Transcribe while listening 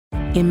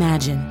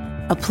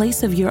Imagine a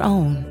place of your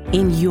own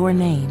in your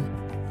name,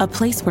 a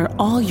place where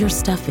all your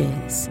stuff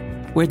is,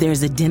 where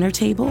there's a dinner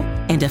table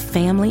and a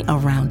family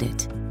around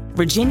it.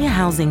 Virginia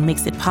Housing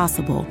makes it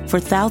possible for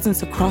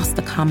thousands across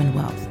the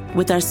Commonwealth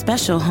with our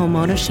special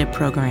homeownership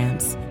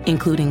programs,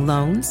 including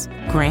loans,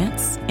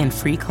 grants, and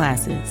free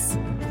classes.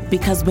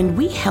 Because when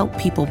we help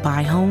people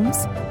buy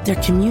homes, their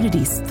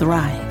communities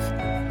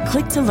thrive.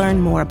 Click to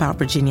learn more about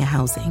Virginia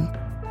Housing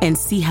and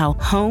see how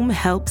home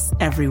helps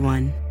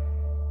everyone.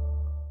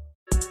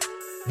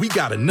 We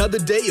got another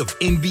day of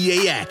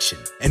NBA action.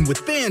 And with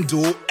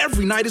FanDuel,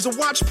 every night is a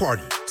watch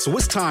party. So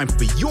it's time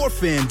for your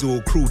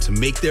FanDuel crew to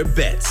make their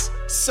bets.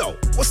 So,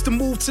 what's the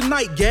move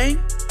tonight,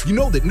 gang? You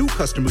know that new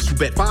customers who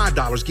bet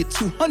 $5 get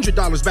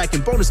 $200 back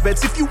in bonus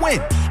bets if you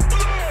win.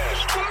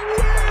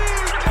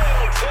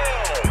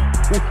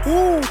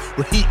 Woo-hoo,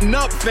 we're heating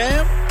up,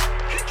 fam.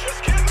 You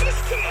just can't miss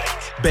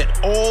tonight.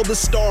 Bet all the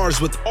stars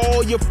with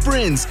all your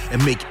friends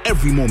and make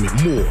every moment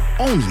more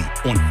only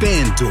on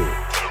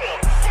FanDuel.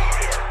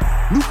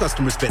 New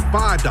customers bet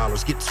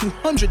 $5, get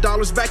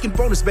 $200 back in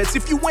bonus bets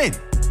if you win.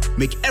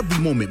 Make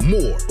every moment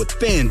more with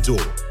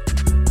FanDuel.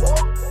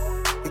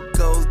 It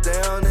goes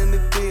down in the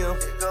DM.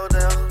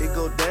 It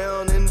go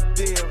down in the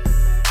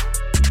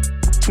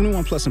DM.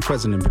 21 plus and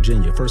present in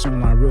Virginia. First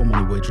online real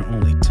money wager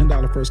only.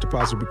 $10 first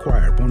deposit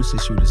required. Bonus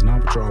issued is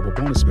non-withdrawable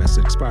bonus vest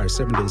that expires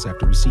 7 days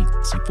after receipt.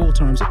 See full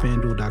terms at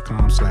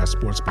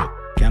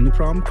FanDuel.com/sportsbook. Gambling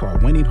problem? Call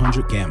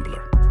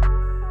 1-800-GAMBLER.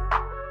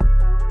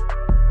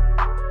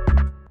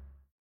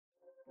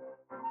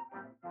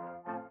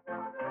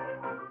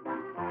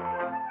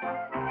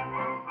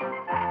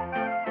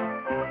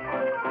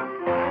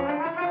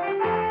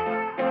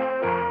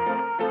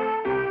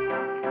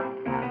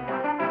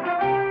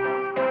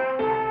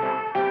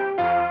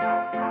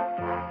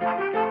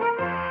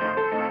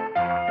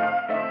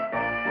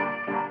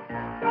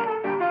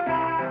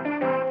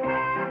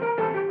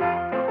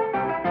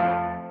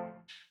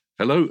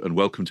 Hello and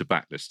welcome to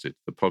Backlisted,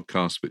 the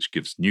podcast which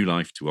gives new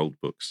life to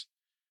old books.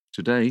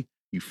 Today,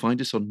 you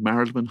find us on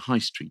Marylebone High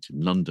Street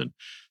in London,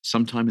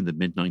 sometime in the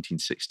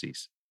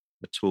mid-1960s.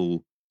 A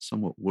tall,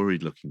 somewhat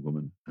worried-looking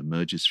woman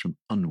emerges from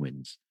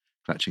Unwin's,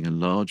 clutching a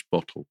large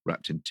bottle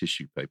wrapped in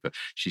tissue paper.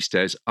 She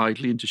stares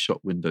idly into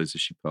shop windows as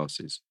she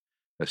passes,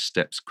 her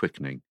steps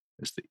quickening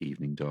as the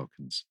evening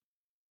darkens.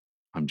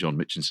 I'm John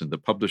Mitchinson, the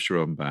publisher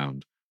on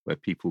Bound, where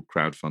people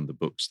crowdfund the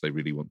books they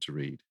really want to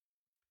read.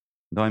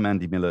 And I'm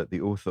Andy Miller, the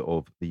author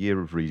of The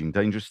Year of Reading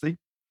Dangerously.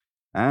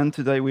 And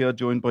today we are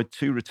joined by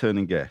two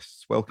returning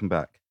guests. Welcome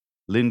back,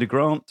 Linda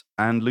Grant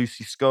and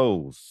Lucy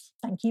Scholes.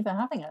 Thank you for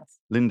having us.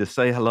 Linda,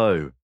 say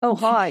hello. Oh,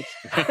 hi.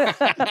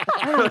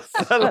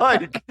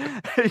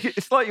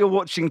 It's like you're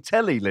watching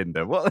telly,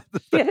 Linda. What?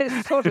 Yeah,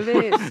 it sort of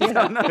is.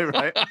 Yeah. I know,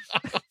 right?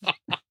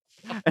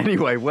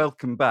 Anyway,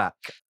 welcome back.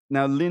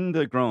 Now,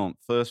 Linda Grant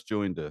first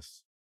joined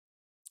us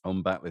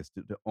on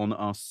Backlisted on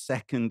our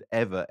second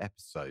ever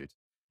episode,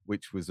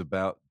 which was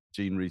about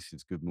Jean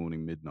Rhys's Good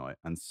Morning Midnight.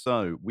 And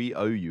so we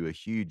owe you a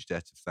huge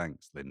debt of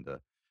thanks, Linda,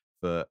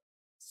 for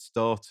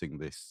starting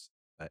this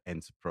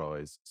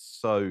enterprise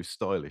so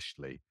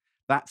stylishly.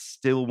 That's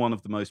still one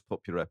of the most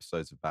popular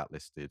episodes of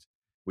Backlisted,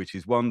 which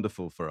is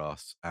wonderful for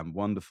us and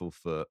wonderful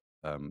for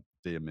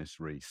dear Miss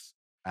Rhys.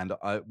 And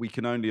we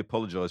can only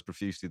apologise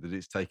profusely that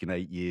it's taken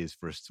 8 years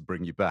for us to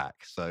bring you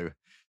back. So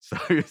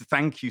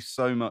thank you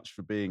so much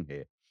for being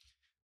here.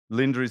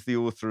 Linda is the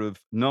author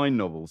of 9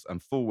 novels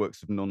and 4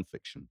 works of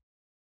non-fiction.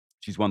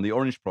 She's won the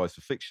Orange Prize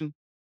for Fiction,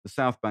 the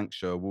South Bank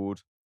Show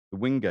Award, the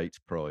Wingate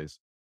Prize,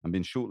 and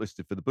been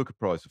shortlisted for the Booker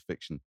Prize for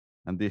Fiction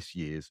and this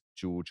year's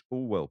George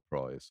Orwell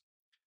Prize.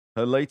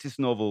 Her latest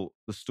novel,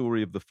 The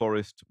Story of the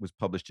Forest, was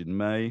published in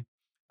May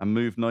and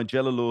moved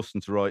Nigella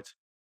Lawson to write,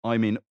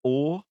 I'm in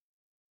awe,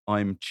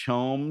 I'm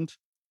charmed,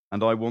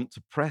 and I want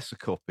to press a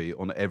copy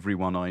on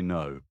everyone I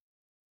know.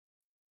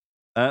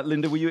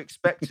 Linda, were you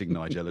expecting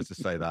Nigella to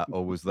say that,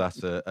 or was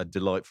that a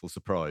delightful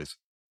surprise?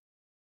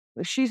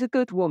 She's a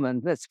good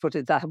woman, let's put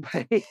it that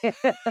way.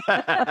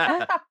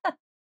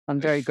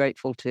 I'm very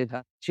grateful to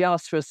her. She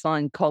asked for a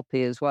signed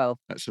copy as well.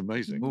 That's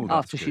amazing. Ooh,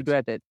 after she'd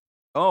read it.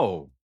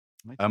 Oh,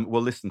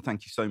 well, listen,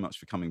 thank you so much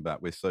for coming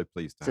back. We're so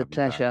pleased to have you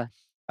back. It's a pleasure.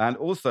 And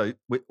also,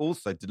 we're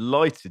also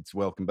delighted to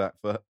welcome back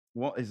for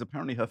what is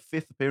apparently her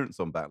 5th appearance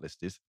on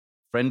Backlisted,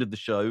 friend of the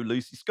show,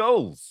 Lucy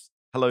Scholes.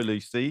 Hello,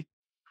 Lucy.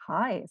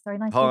 Hi, it's very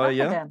nice to be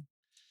back again.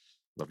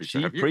 Lovely to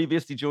She have you.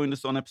 previously joined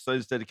us on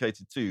episodes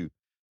dedicated to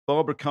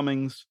Barbara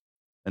Cummings,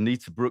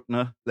 Anita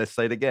Bruckner. Let's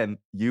say it again.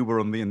 You were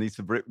on the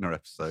Anita Bruckner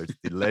episode,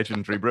 the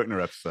legendary Bruckner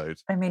episode.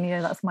 I mean,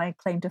 that's my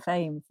claim to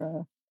fame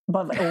for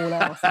above all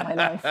else in my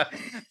life.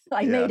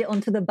 I made it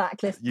onto the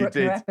backlist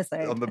Bruckner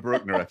episode. On the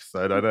Bruckner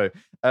episode, I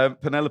know.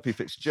 Penelope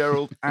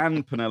Fitzgerald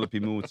and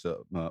Penelope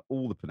Mortimer,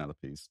 all the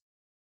Penelopes.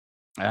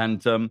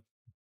 And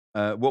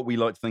what we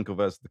like to think of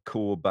as the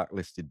core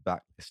Backlisted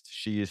backlist.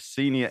 She is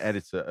senior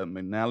editor at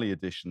McNally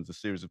Editions, a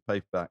series of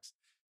paperbacks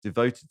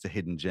devoted to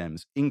hidden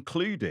gems,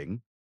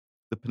 including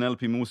the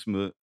Penelope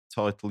Mortimer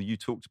title you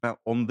talked about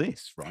on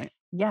this, right?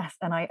 Yes,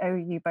 and I owe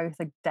you both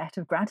a debt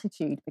of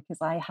gratitude because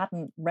I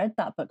hadn't read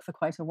that book for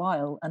quite a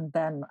while. And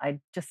then I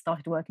just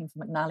started working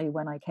for McNally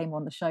when I came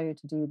on the show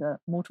to do the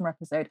Mortimer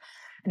episode.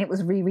 And it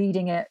was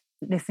rereading it,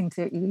 listening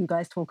to you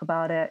guys talk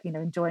about it,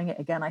 enjoying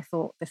it again. I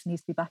thought this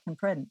needs to be back in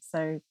print.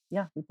 So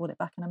yeah, we bought it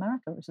back in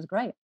America, which is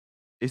great.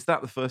 Is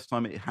that the first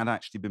time it had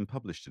actually been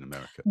published in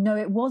America? No,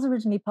 it was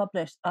originally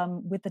published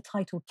with the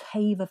title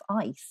Cave of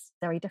Ice.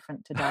 Very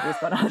different to Daddy's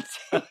Gone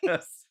Hunting.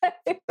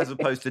 As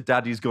opposed to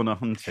Daddy's Gone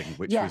A-Hunting,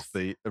 which Yes.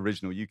 was the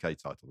original UK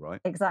title,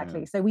 right?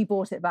 Exactly. Yeah. So we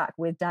bought it back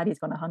with Daddy's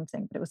Gone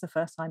A-Hunting, but it was the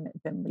first time it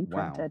had been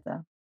reprinted.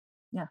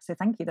 Yeah, so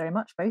thank you very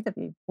much, both of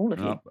you, all of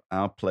you.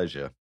 Our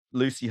pleasure.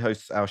 Lucy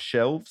hosts Our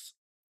Shelves,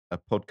 a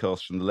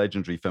podcast from the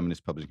legendary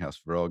feminist publishing house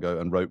Virago,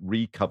 and wrote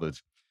Recovered,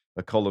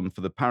 a column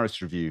for the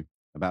Paris Review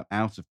about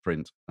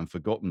out-of-print and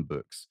forgotten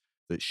books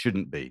that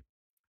shouldn't be.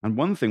 And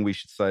one thing we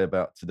should say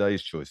about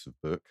today's choice of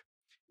book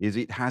is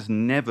it has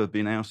never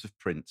been out of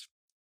print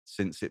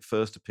since it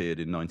first appeared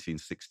in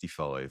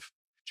 1965.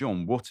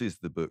 John, what is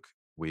the book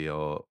we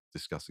are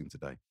discussing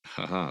today?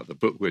 The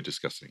book we're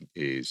discussing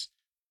is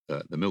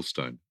The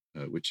Millstone,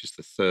 which is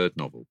the third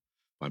novel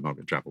by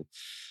Margaret Drabble.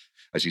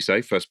 As you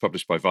say, first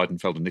published by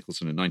Weidenfeld and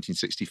Nicholson in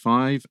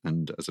 1965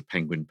 and as a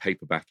Penguin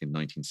paperback in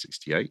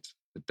 1968,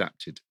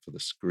 adapted for the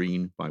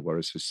screen by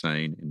Waris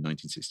Hussein in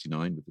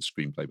 1969 with the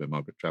screenplay by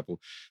Margaret Drabble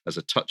as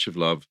A Touch of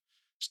Love,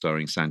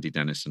 starring Sandy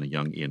Dennis and a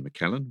young Ian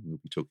McKellen. We'll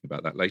be talking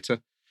about that later.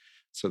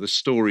 So the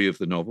story of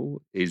the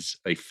novel is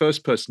a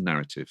first-person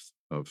narrative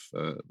of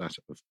that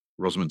of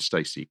Rosamund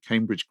Stacey,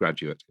 Cambridge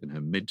graduate in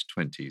her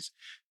mid-20s,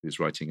 who is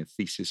writing a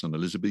thesis on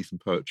Elizabethan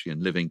poetry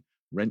and living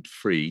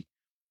rent-free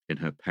in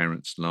her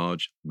parents'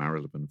 large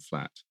Marylebone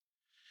flat.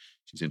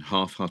 She's in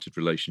half-hearted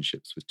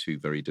relationships with two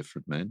very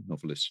different men,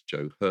 novelist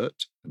Joe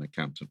Hurt and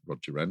accountant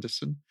Roger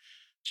Anderson.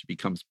 She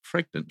becomes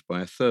pregnant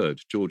by a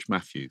third, George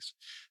Matthews,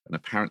 an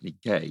apparently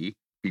gay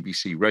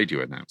BBC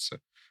radio announcer,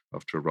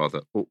 after a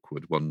rather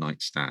awkward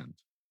one-night stand.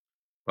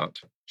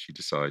 But she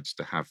decides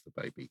to have the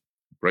baby,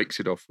 breaks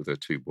it off with her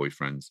two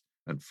boyfriends,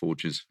 and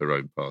forges her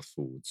own path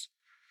forwards.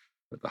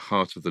 At the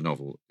heart of the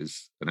novel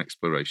is an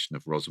exploration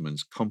of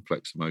Rosamund's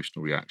complex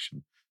emotional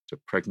reaction to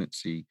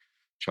pregnancy,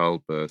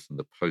 childbirth, and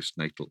the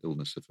postnatal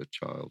illness of her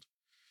child.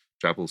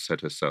 Drabble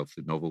said herself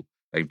the novel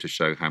aimed to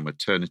show how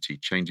maternity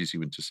changes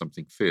you into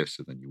something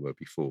fiercer than you were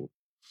before.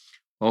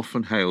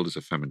 Often hailed as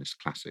a feminist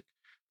classic,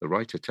 the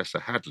writer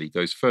Tessa Hadley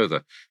goes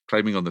further,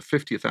 claiming on the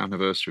 50th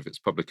anniversary of its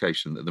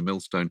publication that The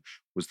Millstone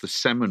was the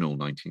seminal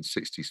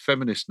 1960s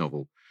feminist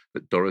novel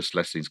that Doris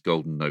Lessing's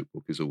Golden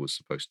Notebook is always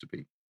supposed to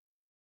be.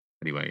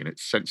 Anyway, in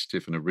its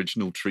sensitive and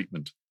original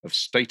treatment of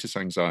status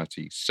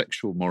anxiety,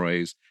 sexual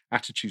mores,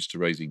 attitudes to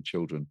raising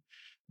children,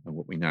 and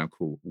what we now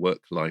call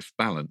work-life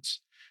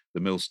balance,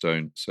 The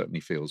Millstone certainly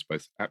feels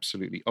both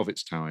absolutely of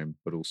its time,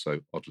 but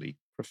also oddly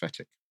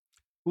prophetic.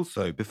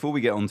 Also, before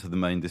we get on to the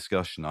main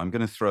discussion, I'm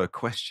going to throw a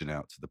question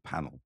out to the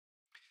panel.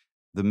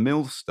 The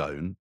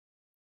Millstone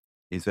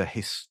is a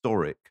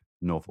historic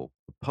novel.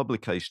 The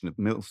publication of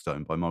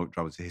Millstone by Margaret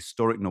Drabble is a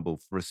historic novel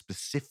for a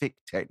specific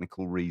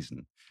technical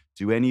reason.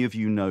 Do any of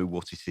you know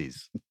what it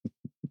is?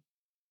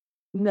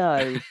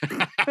 No.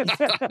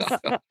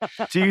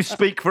 Do you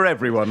speak for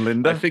everyone,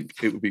 Linda? I think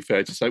it would be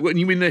fair to say. Well,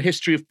 you mean the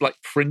history of like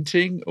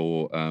printing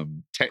or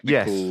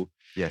technical?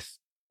 Yes.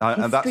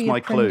 And that's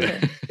my clue.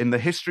 In the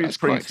history of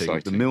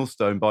printing, The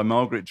Millstone by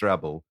Margaret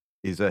Drabble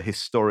is a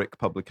historic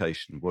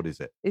publication. What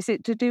is it? Is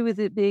it to do with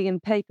it being in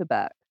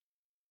paperback?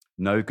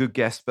 No, good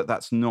guess, but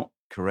that's not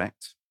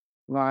correct.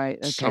 Right,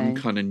 okay. Some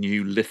kind of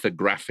new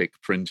lithographic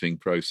printing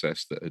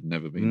process that had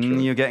never been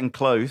tried. You're getting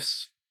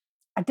close.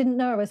 I didn't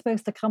know I was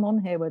supposed to come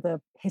on here with a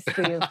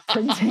history of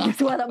printing as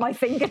well at my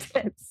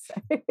fingertips.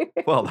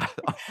 Well,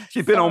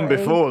 you've been on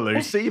before,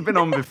 Lucy. You've been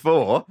on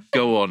before.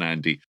 Go on,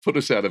 Andy. Put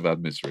us out of our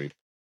misery.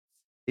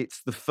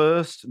 It's the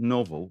first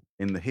novel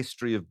in the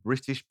history of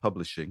British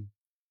publishing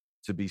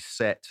to be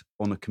set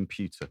on a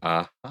computer.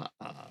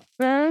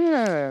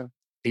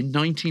 In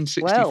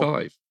 1965.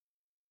 Well.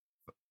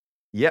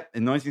 Yep,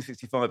 in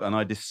 1965. And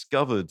I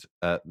discovered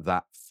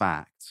that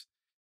fact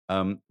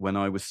when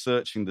I was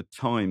searching the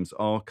Times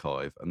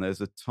archive. And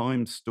there's a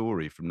Times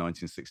story from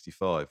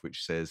 1965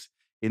 which says,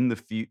 in the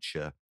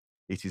future,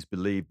 it is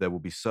believed there will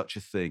be such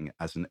a thing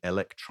as an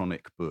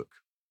electronic book.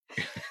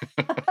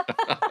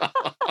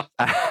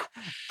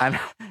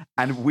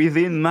 And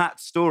within that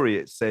story,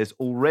 it says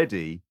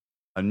already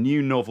a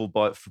new novel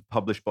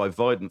published by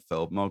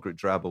Weidenfeld, Margaret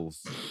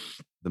Drabble's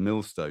The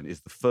Millstone,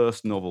 is the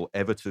first novel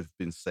ever to have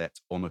been set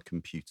on a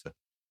computer.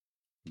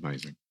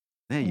 Amazing.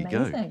 There you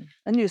go.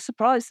 And you're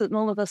surprised that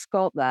none of us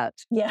got that.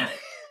 Yeah.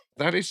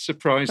 That is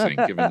surprising,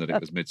 given that it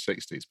was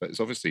mid-60s. But it's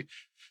obviously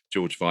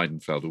George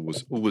Weidenfeld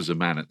was always a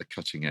man at the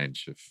cutting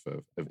edge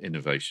of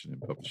innovation in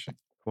publishing.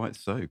 Quite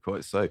so,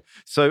 quite so.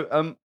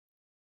 So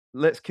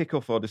let's kick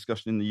off our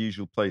discussion in the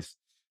usual place.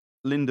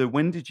 Linda,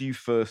 when did you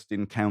first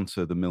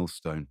encounter The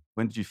Millstone?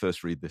 When did you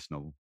first read this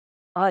novel?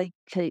 I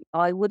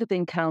would have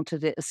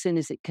encountered it as soon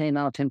as it came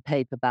out in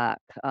paperback.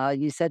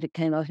 You said it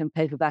came out in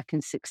paperback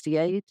in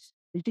 68,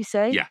 did you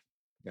say? Yeah.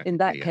 In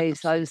that Yeah,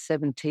 case, I was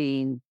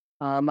 17.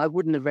 I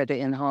wouldn't have read it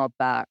in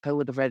hardback. I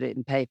would have read it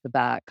in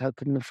paperback. I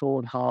couldn't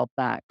afford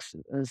hardbacks.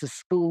 I was a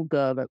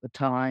schoolgirl at the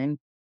time,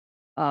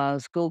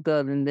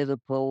 schoolgirl in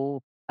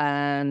Liverpool.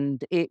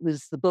 And it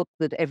was the book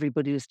that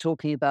everybody was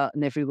talking about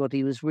and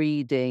everybody was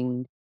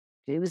reading.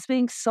 It was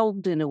being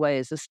sold in a way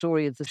as a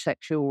story of the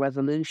sexual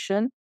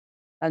revolution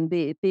and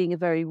being a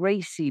very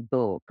racy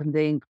book and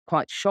being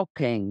quite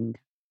shocking.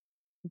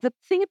 The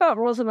thing about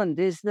Rosamund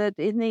is that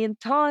in the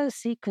entire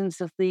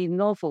sequence of the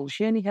novel,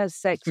 she only has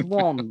sex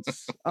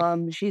once.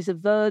 She's a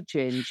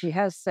virgin. She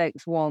has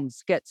sex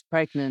once, gets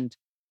pregnant,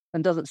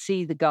 and doesn't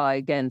see the guy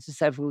again for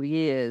several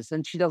years.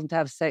 And she doesn't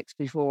have sex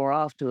before or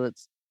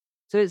afterwards.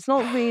 So it's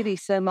not really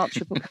so much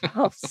a book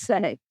about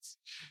sex.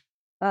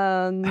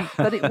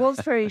 But it was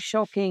very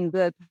shocking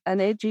that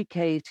an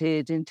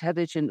educated,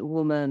 intelligent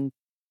woman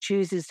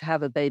chooses to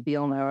have a baby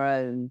on her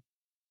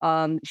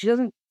own. She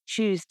doesn't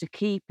choose to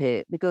keep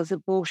it because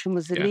abortion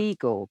was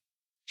illegal.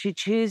 She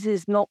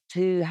chooses not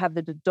to have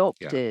it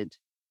adopted.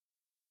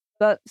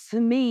 But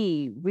for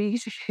me,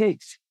 reading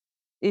it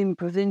in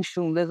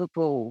provincial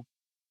Liverpool,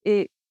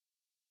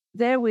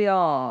 there we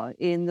are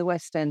in the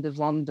West End of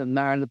London,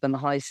 Marylebone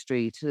High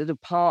Street, an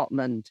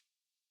apartment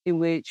in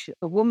which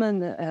a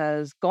woman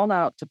has gone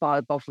out to buy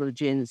a bottle of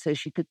gin so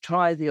she could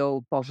try the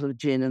old bottle of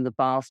gin in the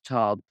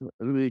bathtub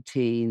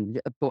routine,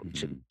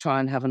 try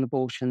and have an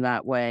abortion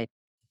that way.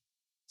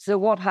 So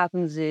what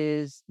happens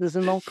is there's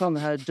a knock on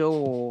her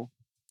door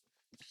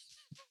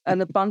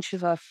and a bunch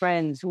of her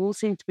friends, who all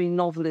seem to be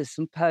novelists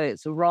and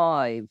poets,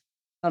 arrive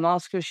and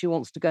ask her if she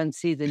wants to go and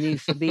see the new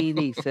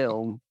Fellini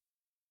film.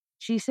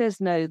 She says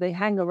no. They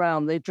hang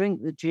around, they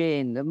drink the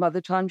gin, and by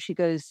the time she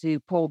goes to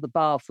pour the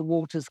bath, the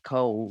water's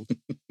cold.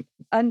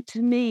 And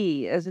to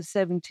me, as a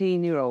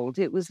 17-year-old,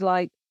 it was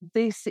like,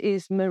 this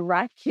is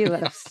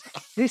miraculous.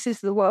 This is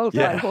the world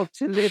I want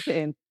to live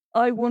in.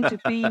 I want to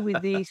be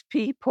with these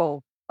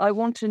people. I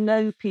want to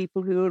know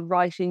people who are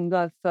writing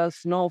their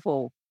first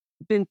novel,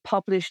 been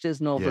published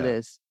as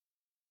novelists.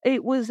 Yeah.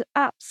 It was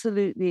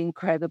absolutely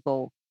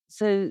incredible.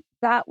 So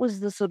that was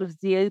the sort of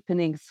the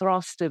opening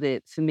thrust of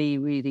it for me,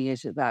 reading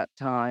it at that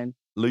time.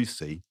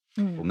 Lucy,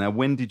 well, now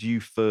when did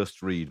you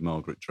first read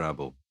Margaret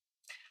Drabble?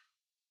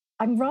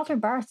 I'm rather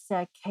embarrassed to say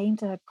I came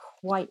to her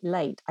quite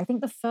late. I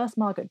think the first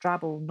Margaret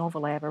Drabble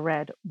novel I ever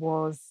read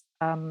was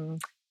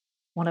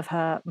one of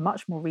her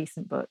much more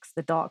recent books,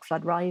 The Dark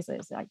Flood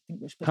Rises, I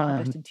think, which was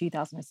published in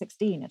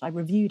 2016. And I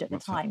reviewed at the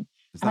time.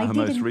 Is that her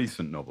most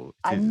recent novel?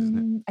 It is,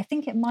 isn't it? I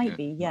think it might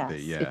be, yes.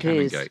 It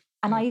is.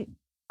 And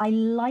I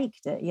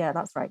liked it. Yeah,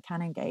 that's right,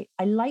 Canongate.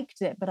 I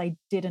liked it, but I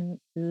didn't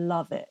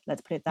love it.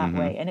 Let's put it that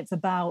way. And it's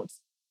about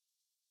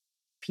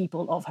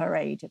people of her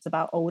age. It's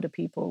about older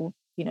people,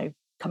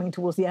 coming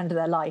towards the end of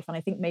their life. And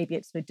I think maybe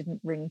it sort of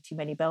didn't ring too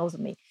many bells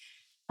with me.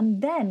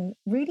 And then,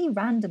 really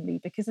randomly,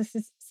 because this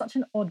is such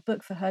an odd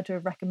book for her to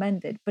have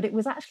recommended, but it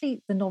was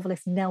actually the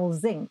novelist Nell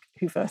Zink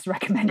who first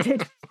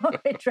recommended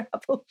Margaret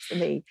Drabble to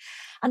me.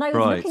 And I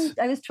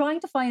was trying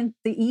to find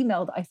the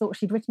email that I thought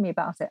she'd written me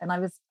about it, and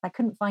I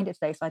couldn't find it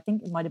today. So I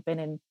think it might have been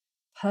in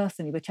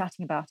person. We were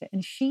chatting about it,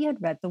 and she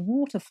had read The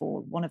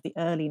Waterfall, one of the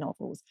early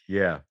novels,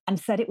 and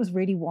said it was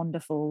really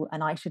wonderful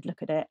and I should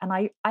look at it. And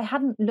I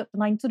hadn't looked,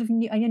 and I sort of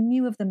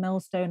knew of the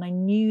Millstone. I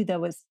knew there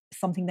was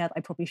something there that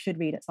I probably should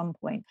read at some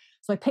point.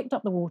 So I picked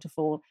up The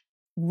Waterfall,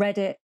 read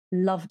it,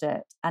 loved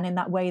it, and in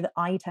that way that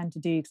I tend to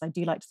do, because I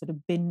do like to sort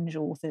of binge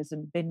authors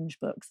and binge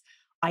books,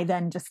 I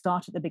then just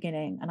started at the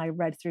beginning and I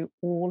read through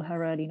all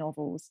her early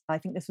novels. I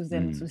think this was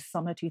in sort of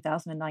summer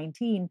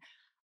 2019.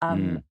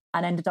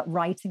 And ended up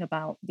writing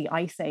about the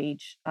Ice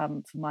Age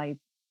for my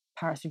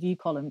Paris Review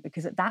column,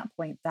 because at that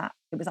point that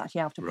it was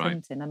actually out of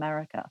print in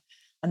America,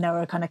 and there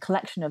were a kind of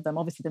collection of them.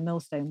 Obviously, the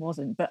Millstone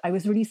wasn't, but I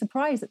was really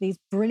surprised at these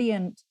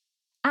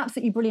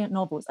absolutely brilliant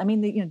novels. I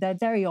mean, they're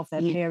very of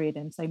their period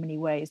in so many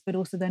ways, but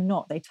also they're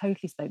not. They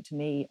totally spoke to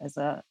me as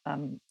a,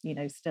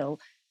 still,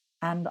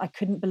 and I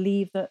couldn't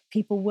believe that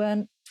people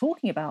weren't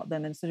talking about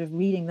them and sort of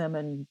reading them,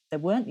 and there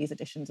weren't these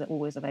editions that were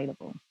always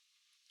available.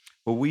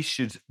 Well, we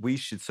should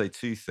say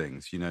two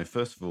things.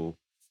 First of all,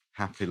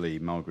 happily,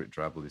 Margaret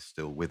Drabble is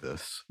still with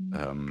us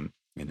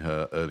in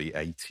her early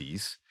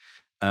 80s.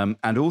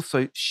 And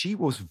also, she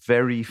was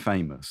very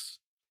famous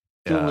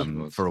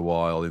for a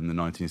while in the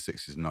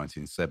 1960s and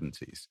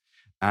 1970s.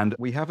 And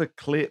we have a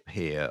clip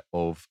here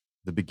of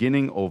the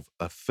beginning of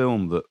a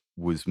film that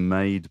was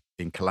made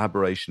in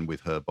collaboration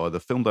with her by the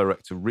film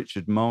director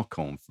Richard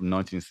Marquand from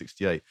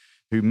 1968,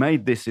 who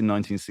made this in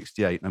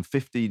 1968 and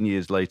 15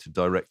 years later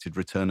directed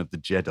Return of the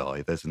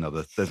Jedi.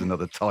 There's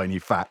another tiny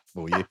fact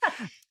for you.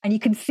 And you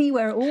can see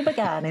where it all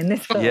began in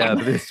this film. Yeah,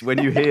 but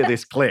when you hear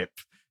this clip,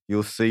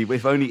 you'll see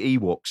if only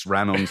Ewoks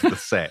ran onto the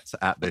set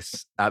at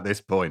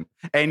this point.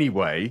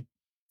 Anyway,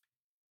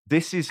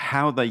 this is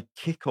how they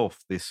kick off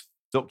this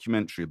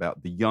documentary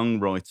about the young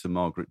writer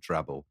Margaret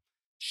Drabble.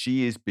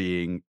 She is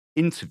being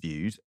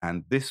interviewed,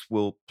 and this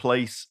will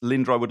place,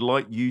 Linda, I would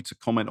like you to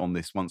comment on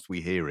this once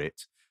we hear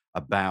it,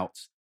 about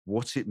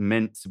what it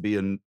meant to be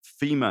a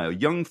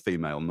young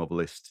female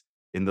novelist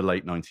in the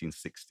late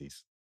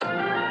 1960s.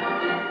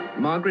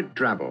 Margaret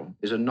Drabble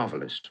is a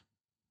novelist.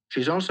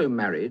 She's also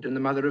married and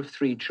the mother of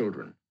 3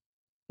 children.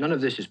 None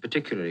of this is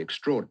particularly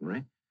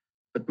extraordinary,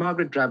 but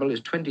Margaret Drabble is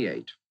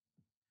 28.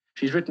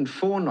 She's written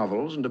 4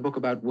 novels and a book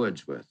about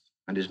Wordsworth,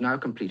 and is now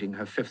completing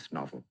her 5th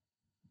novel.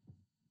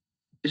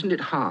 Isn't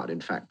it hard, in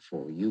fact,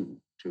 for you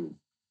to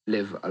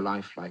live a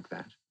life like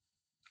that?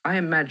 I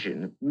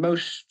imagine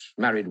most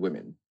married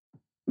women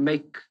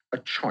make a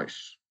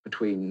choice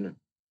between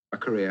a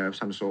career of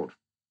some sort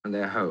and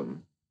their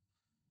home.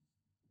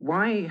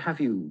 Why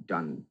have you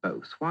done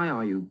both? Why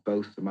are you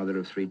both the mother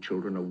of 3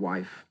 children, a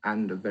wife,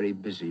 and a very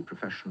busy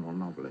professional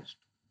novelist?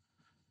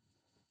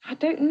 I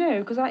don't know,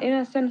 because in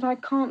a sense, I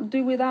can't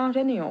do without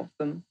any of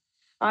them.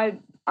 I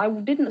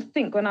didn't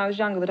think when I was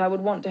younger that I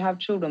would want to have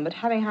children, but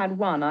having had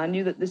one, I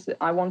knew that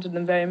I wanted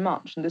them very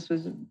much, and this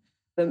was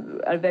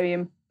a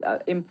very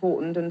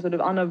important and sort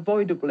of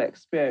unavoidable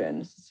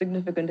experience,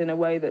 significant in a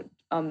way that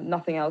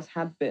nothing else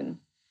had been.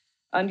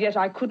 And yet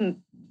I couldn't,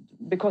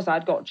 because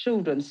I'd got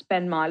children,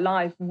 spend my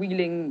life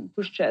wheeling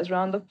pushchairs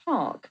around the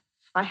park.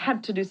 I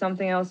had to do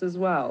something else as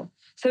well.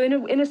 So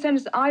in a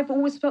sense, I've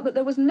always felt that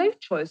there was no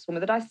choice for me,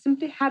 that I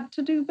simply had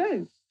to do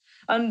both.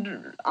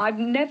 And I've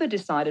never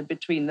decided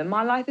between them.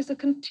 My life is a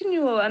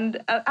continual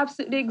and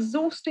absolutely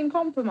exhausting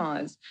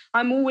compromise.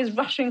 I'm always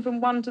rushing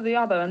from one to the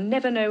other and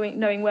never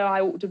knowing where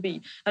I ought to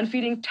be and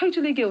feeling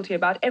totally guilty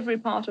about every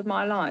part of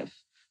my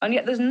life. And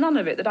yet there's none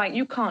of it that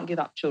you can't give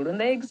up children.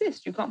 They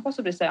exist. You can't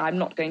possibly say, I'm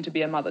not going to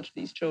be a mother to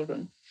these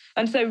children.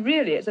 And so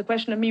really it's a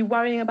question of me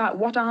worrying about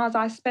what hours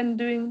I spend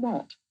doing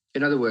what.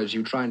 In other words,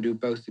 you try and do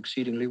both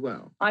exceedingly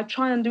well. I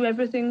try and do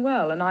everything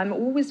well, and I'm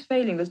always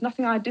failing. There's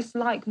nothing I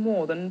dislike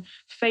more than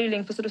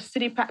failing for sort of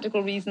silly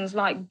practical reasons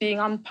like being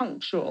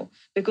unpunctual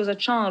because a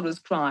child was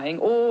crying,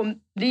 or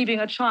leaving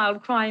a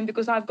child crying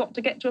because I've got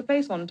to get to a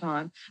place on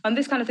time. And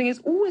this kind of thing is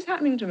always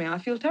happening to me. I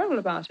feel terrible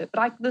about it,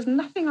 but there's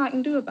nothing I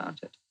can do about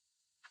it.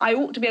 I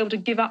ought to be able to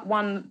give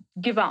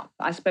up,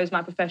 I suppose,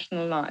 my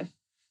professional life,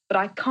 but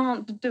I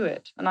can't do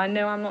it, and I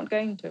know I'm not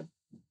going to.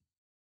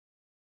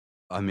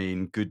 I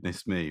mean,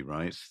 goodness me,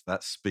 right?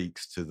 That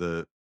speaks to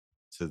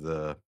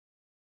the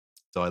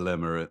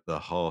dilemma at the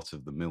heart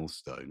of the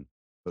Millstone,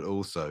 but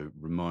also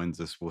reminds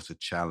us what a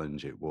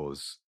challenge it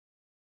was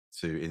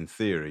to, in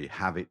theory,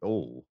 have it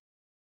all.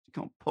 You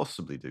can't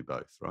possibly do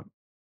both, right?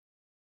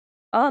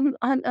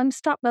 I'm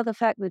struck by the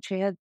fact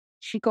that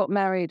she got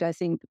married, I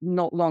think,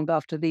 not long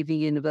after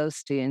leaving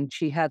university, and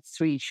she had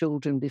 3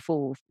 children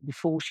before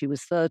she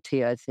was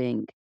 30, I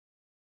think.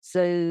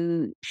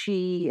 So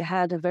she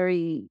had a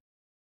very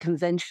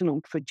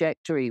conventional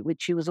trajectory,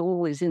 which she was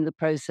always in the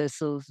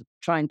process of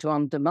trying to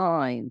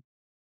undermine.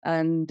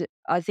 And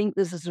I think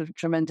there's a sort of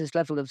tremendous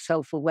level of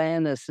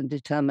self-awareness and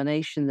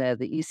determination there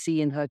that you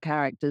see in her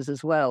characters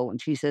as well. And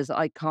she says,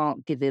 I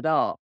can't give it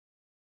up.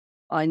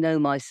 I know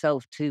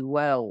myself too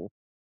well.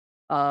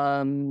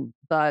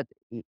 But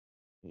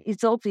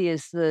it's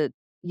obvious that,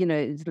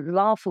 it's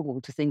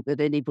laughable to think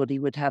that anybody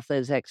would have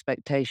those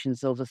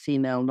expectations of a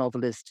female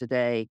novelist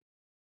today.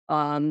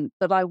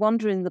 But I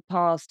wonder in the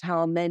past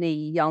how many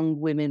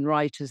young women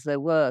writers there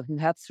were who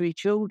had 3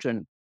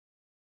 children.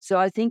 So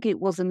I think it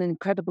was an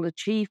incredible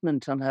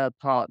achievement on her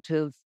part to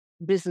have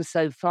risen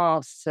so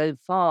fast, so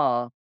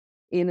far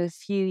in a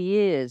few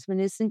years. I mean,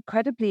 it's an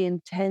incredibly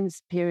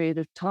intense period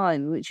of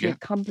time in which she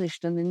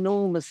accomplished an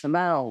enormous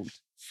amount.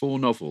 4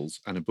 novels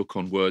and a book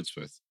on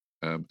Wordsworth,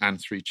 and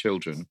 3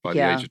 children by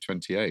the age of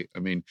 28. I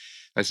mean,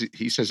 as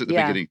he says at the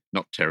beginning,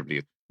 not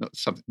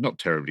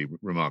terribly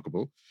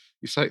remarkable.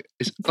 You say,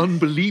 it's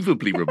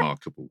unbelievably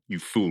remarkable, you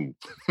fool.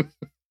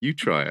 You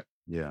try it.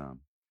 Yeah.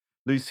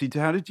 Lucy,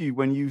 how did you,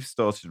 when you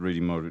started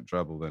reading Margaret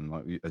Drabble then,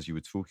 like as you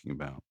were talking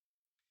about,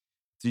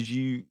 did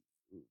you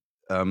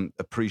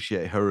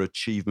appreciate her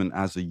achievement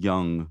as a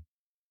young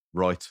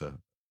writer?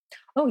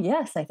 Oh,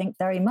 yes, I think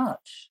very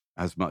much.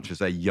 As much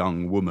as a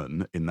young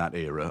woman in that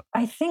era?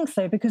 I think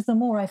so, because the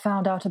more I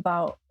found out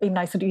about, even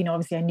I sort of,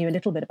 obviously I knew a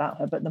little bit about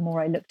her, but the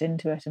more I looked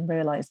into it and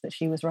realised that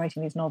she was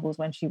writing these novels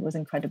when she was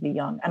incredibly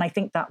young. And I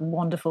think that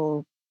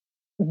wonderful,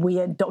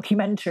 weird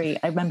documentary,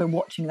 I remember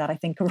watching that, I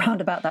think,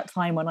 around about that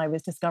time when I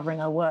was discovering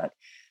her work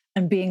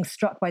and being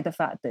struck by the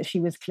fact that she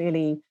was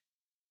clearly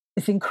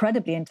this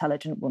incredibly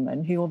intelligent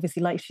woman who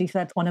obviously, like she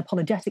said,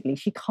 unapologetically,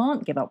 she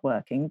can't give up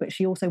working, but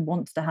she also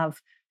wants to have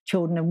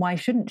children, and why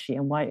shouldn't she?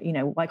 And why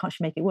can't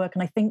she make it work?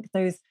 And I think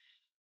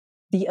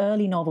the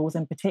early novels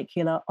in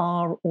particular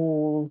are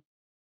all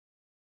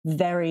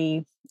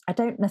very, I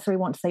don't necessarily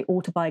want to say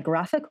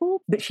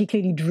autobiographical, but she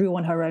clearly drew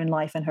on her own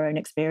life and her own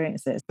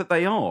experiences. But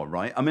they are,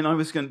 right? I mean,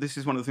 this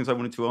is one of the things I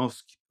wanted to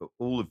ask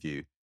all of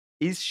you.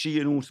 Is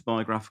she an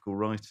autobiographical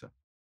writer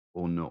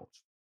or not?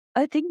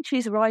 I think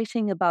she's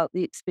writing about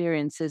the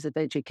experiences of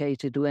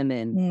educated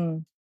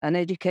women. And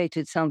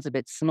educated sounds a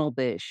bit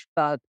snobbish,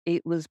 but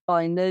it was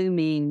by no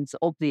means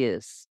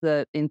obvious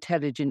that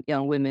intelligent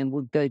young women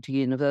would go to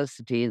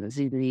university in the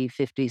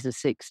 50s or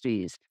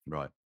 60s.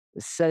 Right.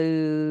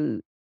 So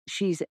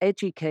she's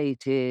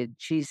educated,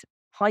 she's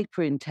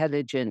hyper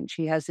intelligent,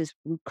 she has this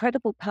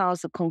incredible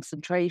powers of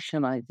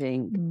concentration, I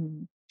think.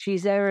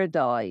 She's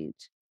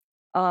erudite.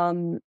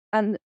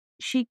 And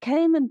she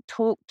came and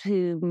talked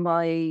to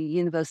my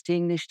university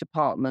English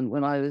department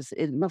when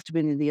it must have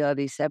been in the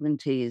early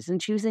 70s.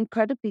 And she was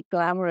incredibly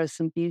glamorous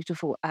and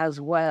beautiful as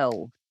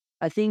well.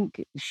 I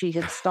think she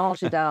had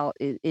started out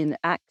in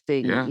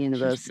acting at Yeah, she's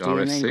university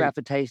and then RSC.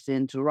 gravitated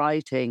into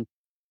writing.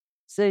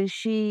 So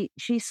she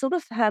sort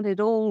of had it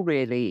all,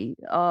 really.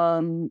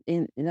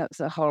 That's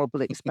a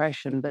horrible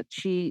expression, but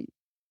she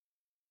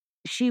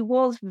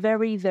was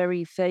very,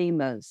 very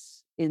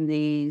famous in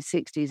the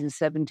 60s and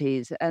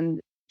 70s,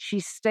 and she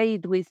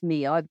stayed with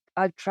me.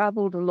 I've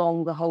traveled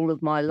along the whole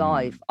of my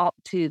life up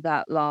to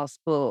that last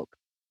book.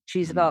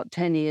 She's about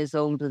 10 years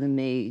older than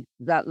me.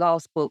 That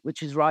last book,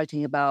 which is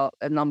writing about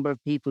a number of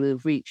people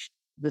who've reached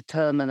the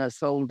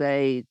terminus old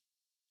age,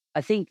 I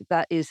think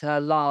that is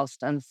her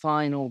last and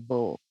final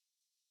book.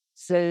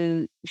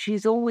 So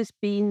she's always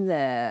been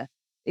there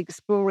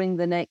exploring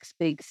the next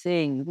big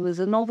thing. There was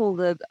a novel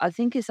that I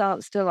think is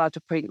still out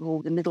of print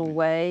called The Middle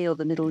Way or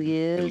The Middle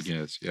Years, Middle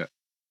Years, yeah.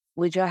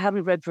 which I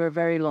haven't read for a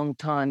very long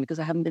time because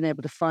I haven't been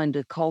able to find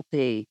a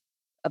copy,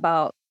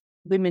 about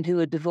women who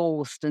are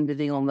divorced and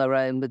living on their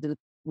own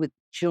with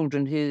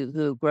children who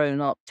have grown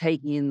up,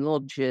 taking in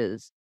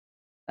lodgers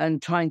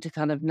and trying to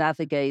kind of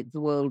navigate the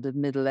world of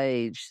middle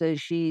age. So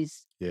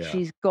she's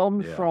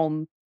gone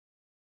from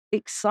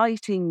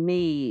exciting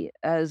me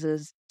as a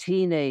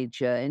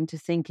teenager into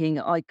thinking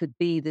I could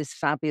be this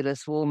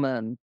fabulous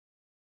woman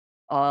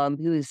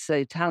who is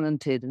so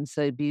talented and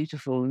so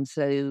beautiful and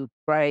so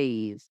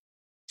brave,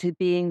 to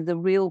being the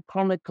real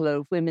chronicler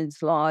of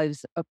women's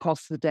lives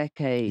across the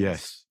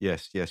decades.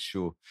 Yes,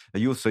 sure.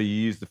 And you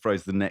use the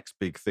phrase "the next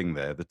big thing"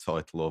 there, the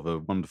title of a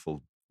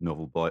wonderful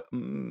novel by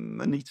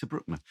Anita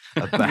Brookman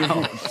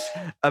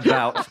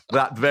about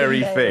that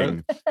very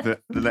thing, the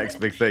next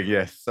big thing.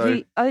 Yes.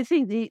 So I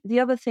think the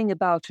other thing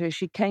about her,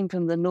 she came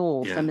from the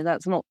north. Yeah. I mean,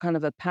 that's not kind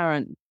of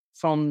apparent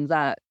from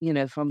that,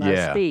 from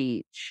her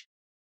speech.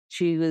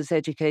 She was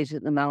educated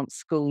at the Mount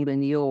School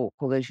in York,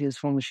 although she was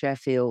from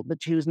Sheffield,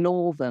 but she was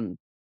northern.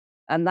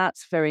 And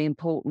that's very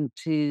important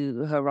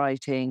to her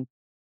writing.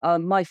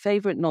 My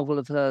favourite novel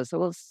of hers,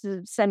 well,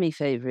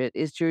 semi-favourite,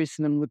 is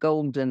Jerusalem the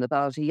Golden,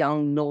 about a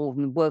young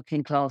northern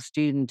working-class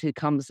student who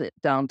comes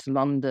down to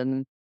London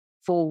and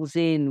falls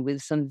in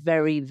with some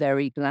very,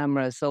 very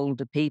glamorous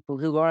older people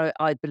who are,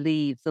 I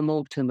believe, the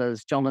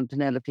Mortimers, John and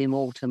Penelope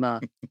Mortimer,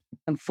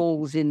 and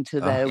falls into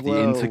their the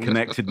world.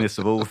 interconnectedness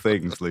of all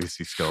things,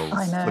 Lucy Scholes.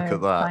 I know. Look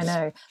at that. I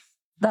know.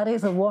 That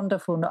is a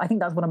wonderful. I think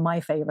that's one of my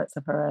favourites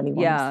of her early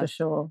ones, for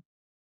sure.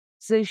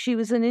 So she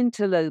was an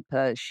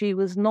interloper. She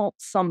was not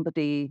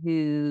somebody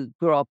who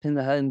grew up in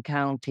the home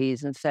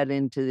counties and fell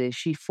into this.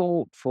 She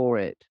fought for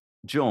it.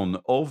 John,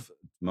 of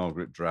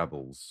Margaret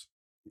Drabble's,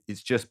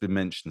 it's just been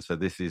mentioned, so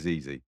this is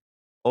easy.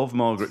 Of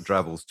Margaret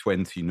Drabble's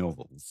 20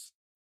 novels,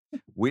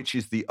 which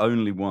is the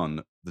only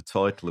one, the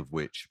title of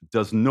which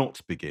does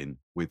not begin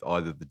with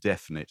either the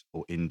definite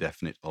or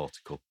indefinite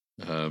article?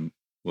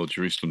 Well,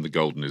 Jerusalem the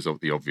Golden is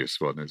the obvious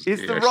one. Is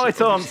the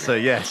right answer,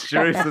 yes,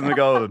 Jerusalem the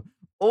Golden.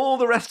 All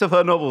the rest of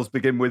her novels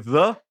begin with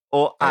the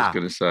or a. I was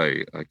going to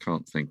say, I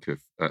can't think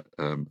of, there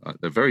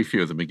are very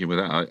few of them begin with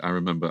that. I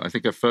remember, I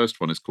think her first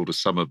one is called A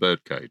Summer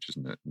Birdcage,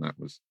 isn't it? And that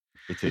was...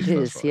 It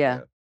is, right, yeah.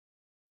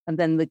 And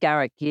then The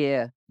Garrick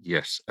Year.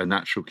 Yes, A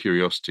Natural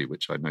Curiosity,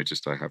 which I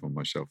noticed I have on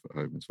my shelf at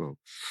home as well,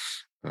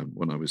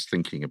 when I was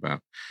thinking about.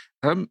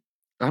 I'm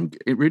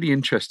really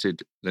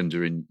interested,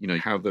 Linda, in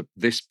how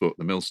this book,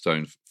 The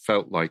Millstone,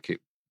 felt like it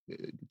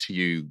to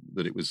you,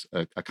 that it was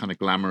a kind of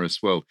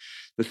glamorous world.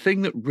 The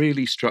thing that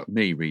really struck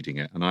me reading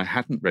it, and I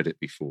hadn't read it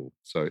before,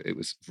 so it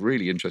was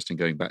really interesting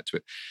going back to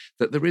it,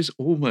 that there is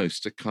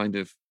almost a kind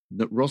of,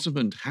 that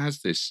Rosamund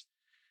has this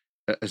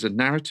as a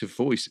narrative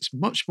voice. It's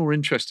much more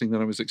interesting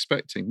than I was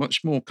expecting,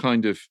 much more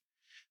kind of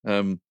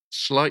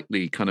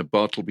slightly kind of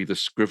Bartleby the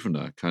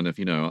Scrivener kind of,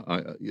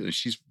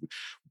 she's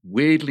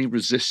weirdly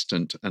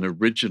resistant and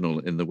original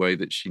in the way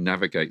that she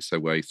navigates her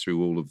way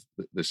through all of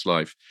this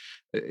life.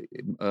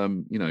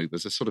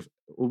 There's a sort of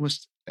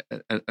almost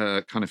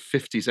a kind of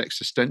 50s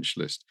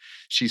existentialist.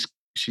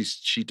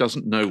 She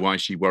doesn't know why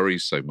she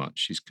worries so much.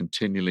 She's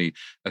continually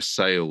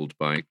assailed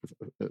by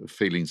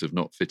feelings of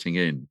not fitting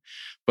in.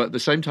 But at the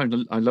same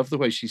time, I love the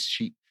way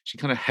she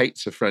kind of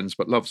hates her friends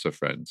but loves her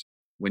friends.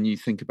 When you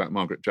think about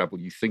Margaret Drabble,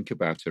 you think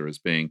about her as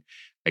being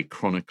a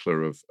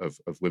chronicler of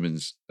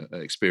women's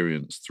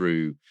experience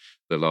through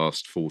the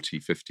last 40,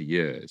 50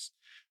 years.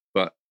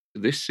 But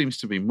this seems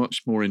to be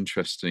much more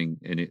interesting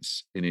in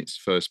its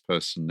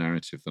first-person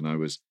narrative than I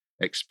was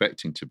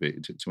expecting to be.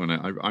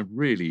 I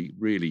really,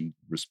 really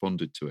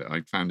responded to it.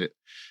 I found it,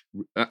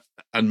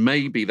 and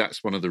maybe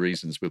that's one of the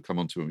reasons we'll come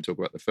on to when we talk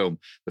about the film.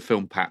 The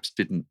film perhaps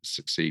didn't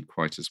succeed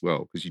quite as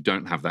well because you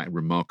don't have that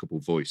remarkable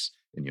voice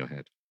in your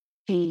head.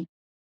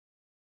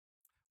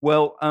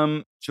 Well,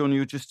 John, you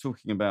were just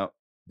talking about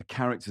the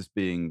characters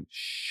being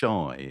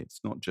shy.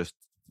 It's not just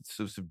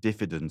sort of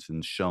diffident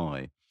and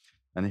shy.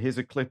 And here's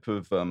a clip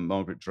of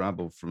Margaret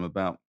Drabble from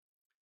about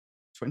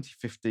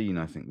 2015,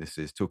 I think this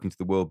is, talking to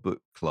the World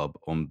Book Club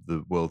on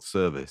the World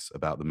Service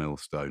about the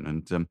Millstone.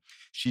 And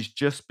she's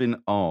just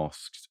been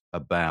asked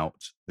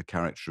about the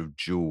character of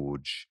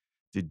George.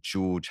 Did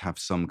George have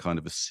some kind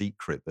of a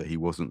secret that he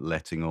wasn't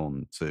letting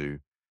on to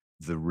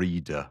the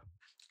reader?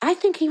 I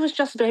think he was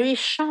just very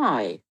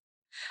shy.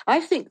 I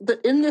think that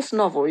in this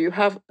novel you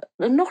have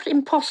a not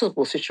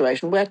impossible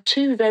situation where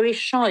two very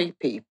shy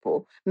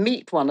people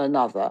meet one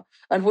another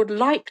and would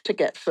like to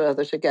get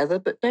further together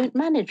but don't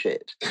manage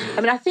it. I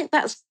mean, I think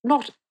that's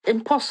not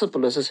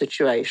impossible as a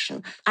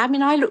situation. I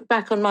mean, I look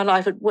back on my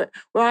life where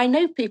I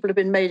know people have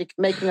been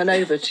making an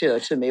overture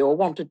to me or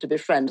wanted to be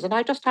friends, and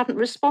I just haven't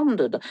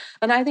responded.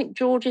 And I think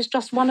George is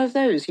just one of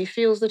those. He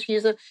feels that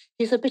he's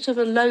a bit of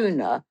a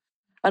loner.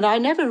 And I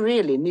never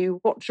really knew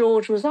what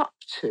George was up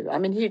to. I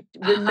mean, he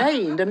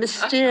remained a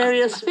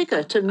mysterious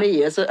figure to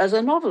me as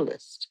a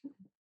novelist.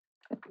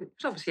 He's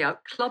obviously out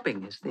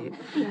clubbing, is the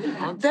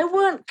answer. There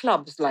weren't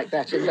clubs like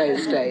that in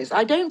those days.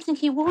 I don't think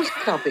he was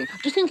clubbing.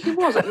 Do you think he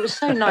was? It was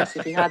so nice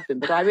if he had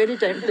been, but I really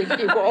don't think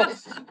he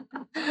was.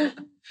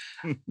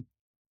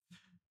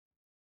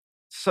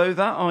 So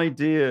that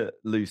idea,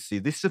 Lucy,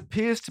 this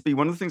appears to be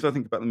one of the things I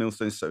think about the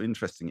Millstone is so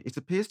interesting. It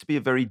appears to be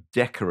a very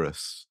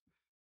decorous,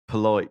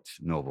 polite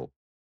novel,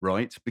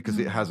 right? Because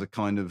it has a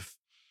kind of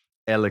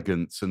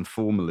elegance and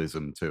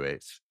formalism to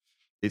it.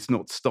 It's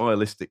not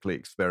stylistically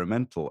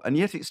experimental. And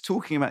yet it's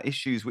talking about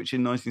issues which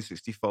in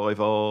 1965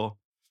 are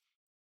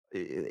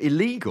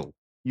illegal.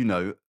 You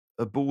know,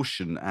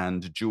 abortion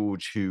and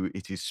George, who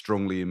it is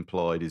strongly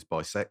implied is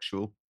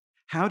bisexual.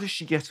 How does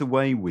she get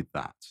away with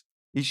that?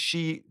 Is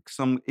she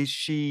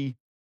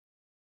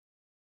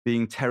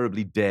being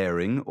terribly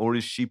daring, or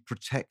is she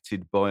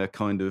protected by a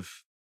kind of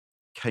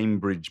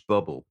Cambridge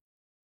bubble?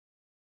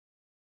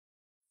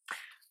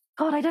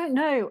 God, I don't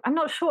know. I'm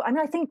not sure. I mean,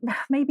 I think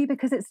maybe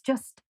because it's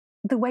just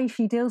the way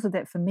she deals with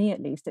it, for me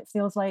at least, it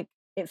feels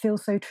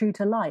so true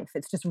to life.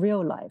 It's just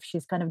real life.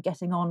 She's kind of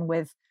getting on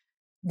with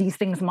these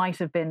things might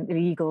have been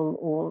illegal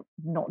or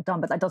not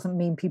done, but that doesn't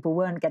mean people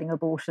weren't getting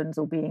abortions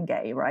or being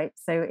gay, right?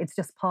 So it's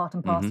just part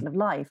and parcel of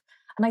life.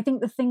 And I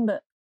think the thing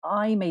that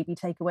I maybe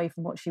take away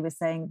from what she was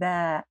saying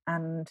there,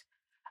 and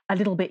a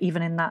little bit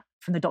even in that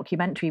from the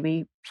documentary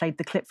we played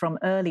the clip from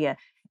earlier,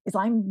 is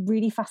I'm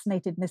really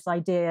fascinated in this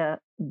idea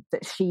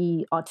that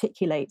she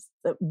articulates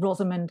that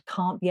Rosamond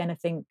can't be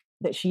anything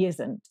that she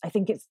isn't. I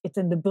think it's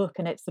in the book,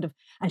 and it's sort of,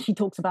 and she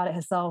talks about it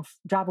herself.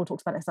 Drabble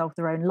talks about it herself,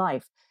 their own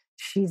life.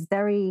 She's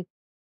very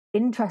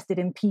interested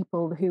in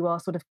people who are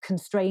sort of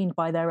constrained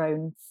by their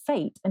own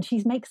fate, and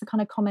she makes a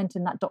kind of comment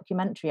in that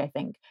documentary, I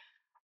think,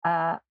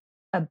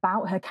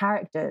 about her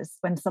characters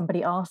when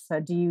somebody asks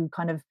her, do you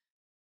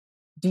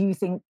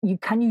think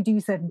can you do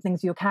certain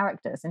things to your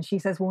characters? And she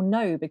says, well,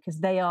 no,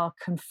 because they are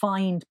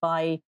confined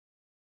by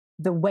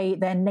the way,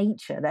 their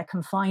nature, they're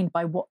confined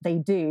by what they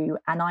do,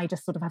 and I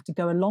just sort of have to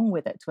go along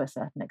with it to a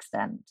certain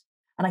extent.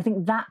 And I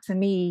think that, to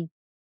me,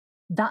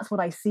 that's what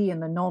I see in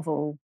the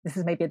novel. This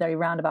is maybe a very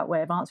roundabout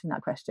way of answering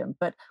that question,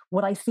 but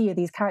what I see are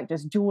these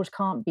characters. George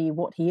can't be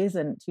what he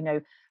isn't,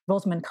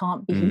 Rosamond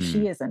can't be who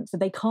she isn't. So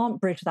they can't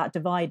bridge that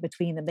divide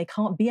between them. They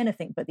can't be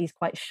anything but these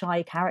quite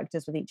shy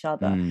characters with each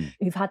other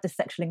who've had this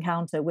sexual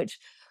encounter, which,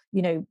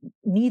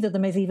 neither of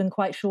them is even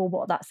quite sure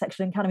what that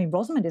sexual encounter, I mean,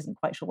 Rosamond isn't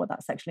quite sure what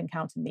that sexual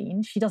encounter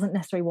means. She doesn't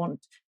necessarily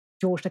want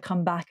George to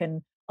come back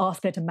and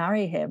ask her to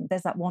marry him.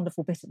 There's that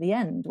wonderful bit at the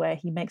end where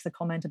he makes a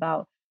comment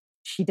about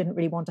she didn't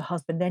really want a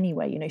husband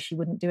anyway, she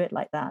wouldn't do it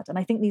like that. And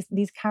I think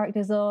these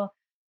characters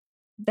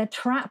they're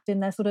trapped in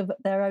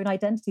their own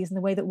identities in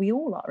the way that we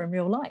all are in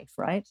real life,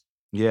 right?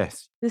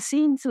 Yes. The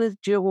scenes with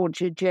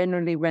George are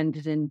generally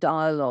rendered in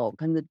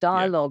dialogue, and the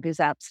dialogue is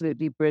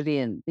absolutely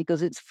brilliant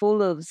because it's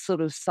full of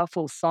sort of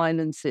subtle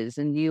silences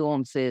and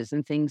nuances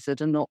and things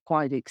that are not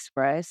quite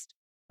expressed.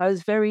 I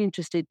was very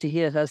interested to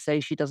hear her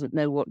say she doesn't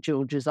know what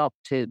George is up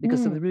to,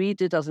 because the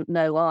reader doesn't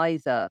know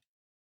either.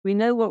 We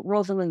know what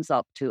Rosamond's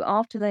up to.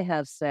 After they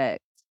have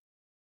sex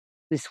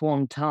this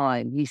one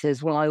time, he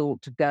says, well, I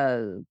ought to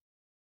go.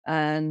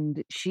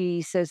 And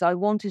she says, I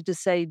wanted to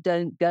say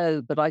don't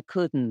go, but I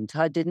couldn't.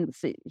 I didn't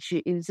think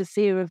it was a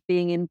fear of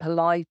being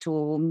impolite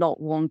or not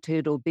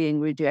wanted or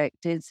being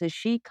rejected. So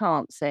she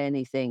can't say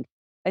anything.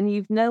 And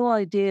you've no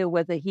idea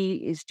whether he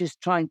is just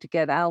trying to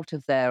get out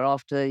of there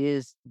after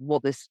this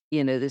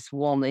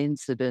one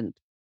incident,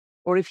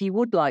 or if he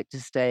would like to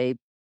stay.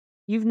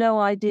 You've no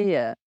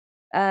idea.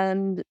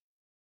 And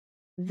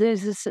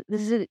there's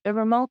a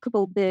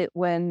remarkable bit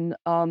when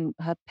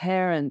her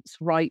parents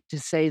write to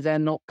say they're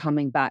not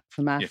coming back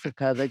from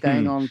Africa, they're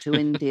going on to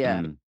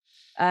India.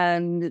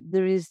 And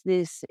there is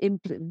this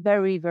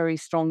very, very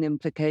strong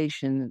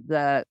implication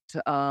that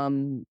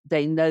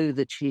they know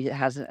that she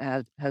has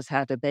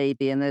had a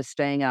baby and they're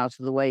staying out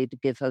of the way to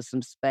give her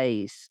some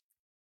space.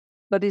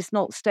 But it's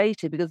not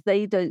stated because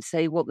they don't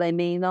say what they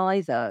mean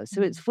either.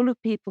 So it's full of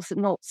people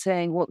not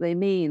saying what they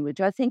mean,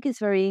 which I think is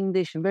very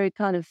English and very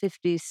kind of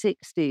 50s,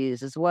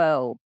 60s as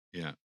well.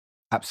 Yeah.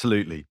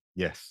 Absolutely.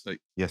 Yes. Like,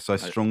 yes, I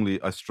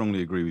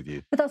strongly agree with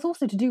you. But that's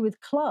also to do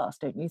with class,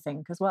 don't you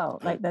think, as well?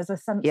 Like there's a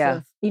sense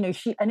Yeah. of,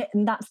 she,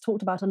 and that's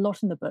talked about a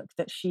lot in the book,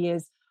 that she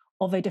is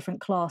of a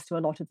different class to a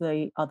lot of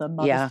the other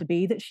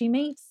mothers-to-be that she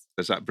meets.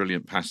 There's that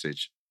brilliant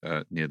passage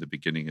near the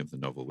beginning of the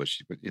novel where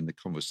in the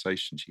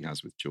conversation she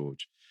has with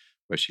George,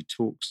 where she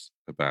talks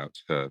about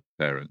her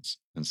parents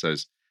and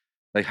says,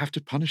 they have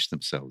to punish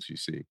themselves, you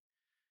see.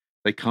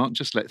 They can't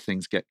just let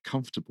things get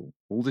comfortable.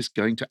 All this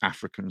going to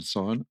Africa and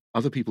so on,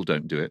 other people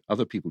don't do it.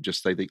 Other people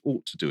just say they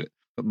ought to do it.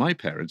 But my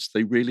parents,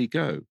 they really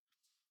go.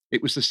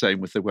 It was the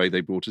same with the way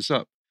they brought us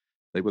up.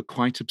 They were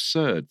quite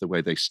absurd, the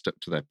way they stuck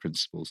to their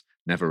principles,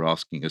 never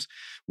asking us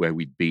where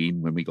we'd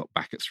been when we got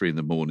back at 3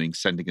 a.m,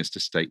 sending us to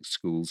state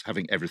schools,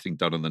 having everything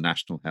done on the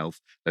national health,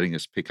 letting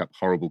us pick up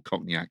horrible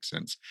Cockney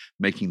accents,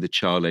 making the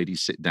char lady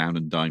sit down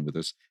and dine with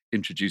us,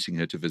 introducing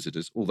her to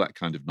visitors, all that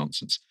kind of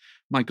nonsense.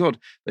 My God,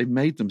 they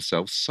made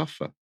themselves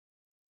suffer.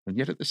 And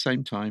yet at the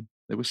same time,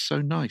 they were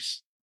so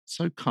nice,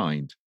 so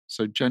kind,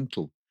 so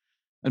gentle.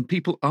 And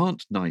people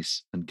aren't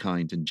nice and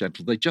kind and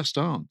gentle. They just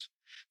aren't.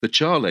 The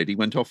char lady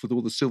went off with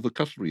all the silver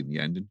cutlery in the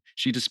end, and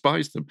she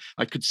despised them.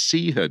 I could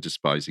see her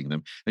despising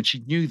them, and she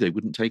knew they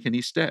wouldn't take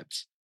any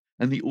steps.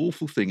 And the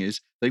awful thing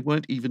is, they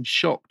weren't even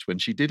shocked when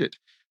she did it.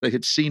 They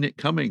had seen it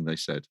coming, they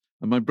said.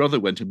 And my brother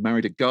went and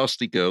married a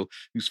ghastly girl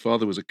whose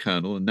father was a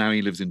colonel, and now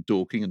he lives in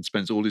Dorking and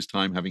spends all his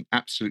time having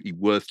absolutely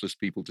worthless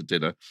people to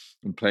dinner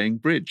and playing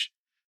bridge.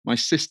 My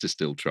sister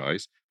still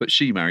tries, but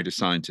she married a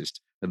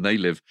scientist, and they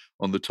live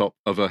on the top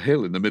of a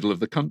hill in the middle of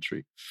the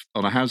country,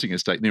 on a housing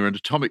estate near an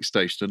atomic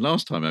station. And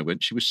last time I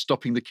went, she was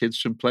stopping the kids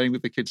from playing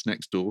with the kids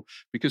next door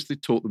because they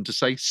taught them to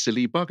say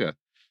silly bugger.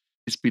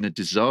 It's been a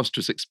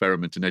disastrous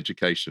experiment in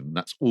education, and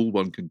that's all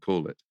one can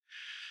call it.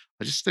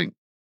 I just think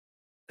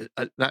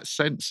that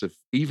sense of,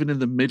 even in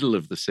the middle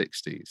of the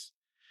 60s,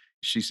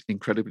 she's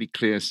incredibly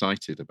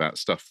clear-sighted about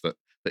stuff that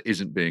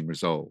isn't being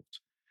resolved.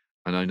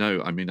 And I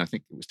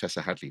think it was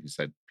Tessa Hadley who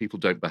said, people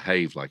don't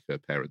behave like her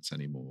parents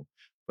anymore.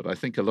 But I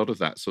think a lot of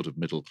that sort of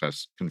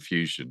middle-class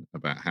confusion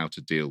about how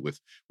to deal with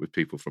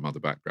people from other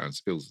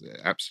backgrounds feels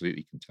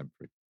absolutely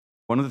contemporary.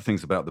 One of the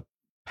things about the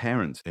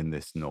parents in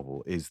this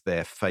novel is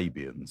they're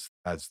Fabians.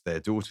 As their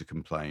daughter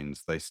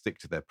complains, they stick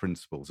to their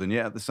principles. And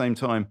yet at the same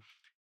time,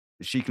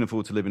 she can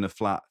afford to live in a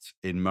flat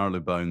in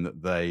Marylebone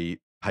that they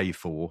pay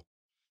for.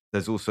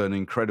 There's also an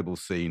incredible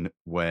scene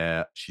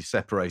where she's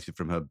separated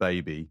from her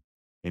baby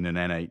in an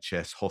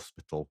NHS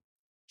hospital.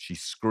 She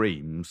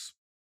screams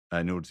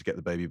in order to get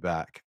the baby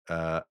back,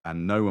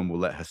 and no one will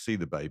let her see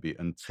the baby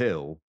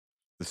until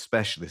the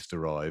specialist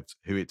arrives,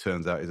 who it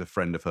turns out is a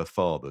friend of her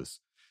father's.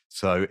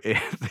 So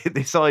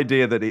this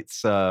idea that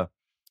it's a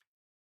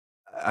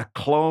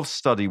class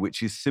study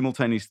which is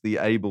simultaneously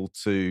able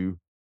to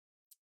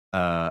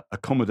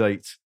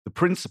accommodate the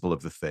principle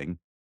of the thing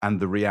and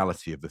the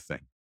reality of the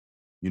thing.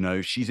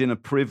 She's in a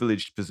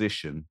privileged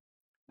position,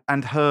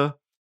 and her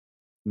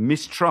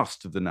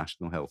mistrust of the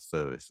National Health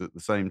Service at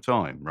the same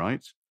time,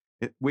 right?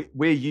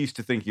 We're used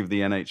to thinking of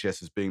the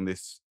NHS as being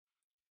this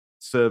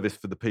service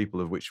for the people,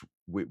 of which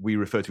we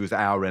refer to as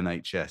our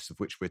NHS, of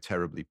which we're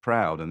terribly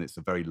proud, and it's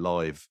a very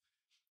live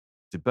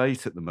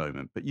debate at the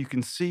moment. But you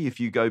can see, if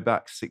you go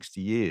back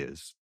 60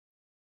 years,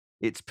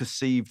 it's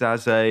perceived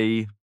as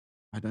an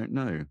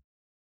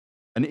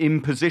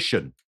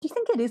imposition. Do you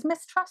think it is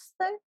mistrust,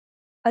 though?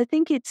 I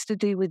think it's to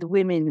do with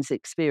women's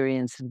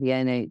experience of the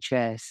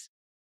NHS,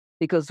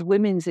 because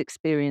women's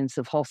experience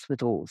of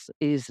hospitals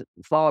is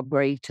far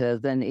greater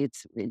than it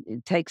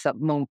takes up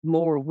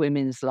more of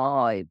women's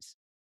lives.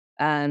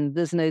 And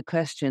there's no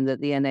question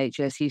that the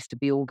NHS used to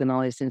be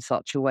organised in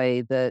such a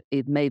way that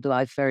it made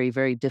life very,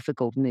 very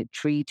difficult, and it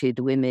treated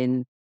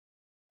women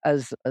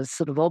as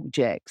sort of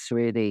objects,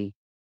 really.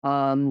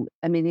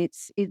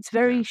 It's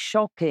very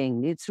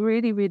shocking. It's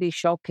really, really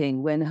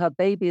shocking when her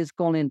baby has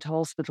gone into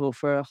hospital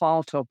for a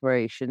heart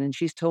operation and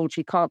she's told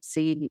she can't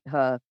see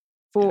her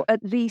for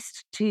at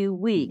least 2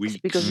 weeks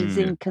because it's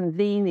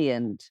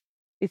inconvenient.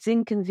 It's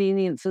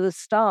inconvenient for the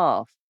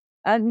staff.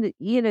 And,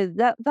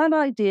 that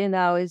idea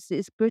now is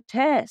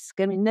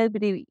grotesque. I mean,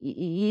 nobody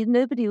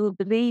will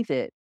believe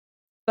it.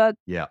 But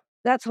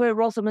that's where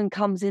Rosamund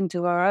comes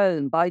into her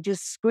own by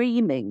just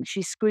screaming.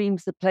 She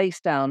screams the place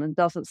down and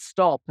doesn't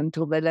stop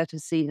until they let her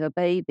see her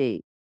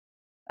baby.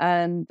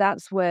 And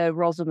that's where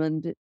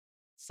Rosamund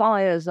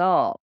fires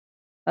up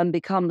and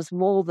becomes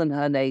more than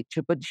her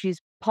nature. But I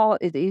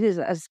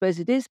suppose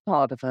it is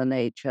part of her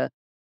nature.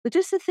 But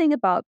just the thing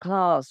about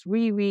class,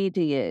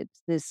 rereading it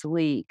this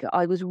week,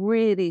 I was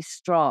really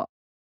struck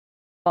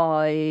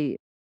by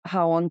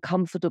how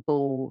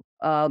uncomfortable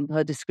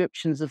her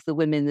descriptions of the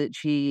women that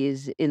she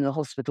is in the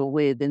hospital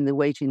with, in the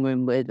waiting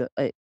room with,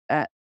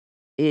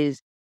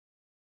 is.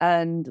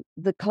 And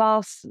the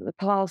class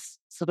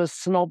sort of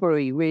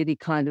snobbery really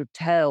kind of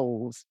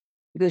tells,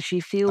 because she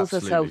feels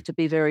herself to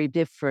be very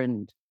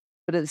different.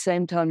 But at the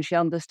same time, she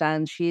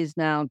understands she is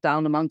now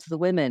down amongst the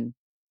women.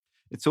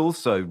 It's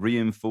also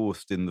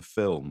reinforced in the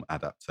film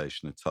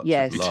adaptation, A Touch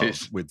of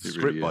Love, with the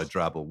script by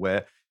Drabble,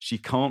 where she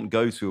can't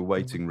go to a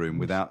waiting room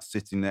without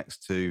sitting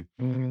next to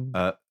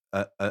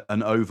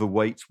an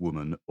overweight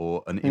woman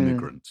or an Mm.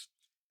 immigrant.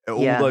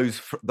 All Yeah.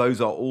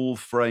 those are all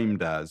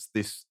framed as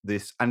this,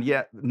 and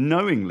yet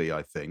knowingly,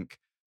 I think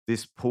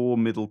this poor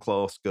middle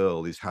class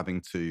girl is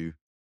having to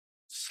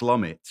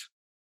slum it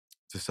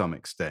to some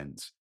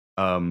extent,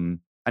 and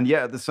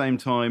yet at the same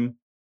time,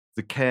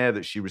 the care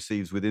that she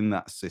receives within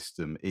that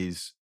system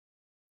is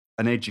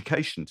an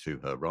education to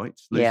her,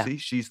 right, Yeah. Lucy?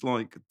 She's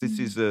like, this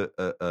is a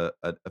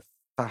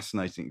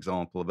fascinating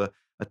example of a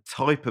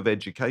type of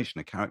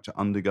education, a character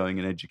undergoing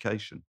an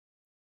education.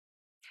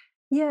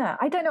 Yeah,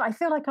 I don't know. I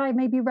feel like I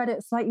maybe read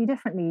it slightly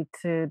differently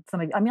to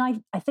somebody. I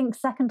mean, I think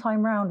second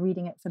time round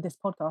reading it for this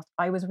podcast,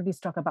 I was really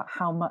struck about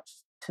how much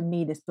to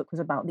me this book was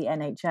about the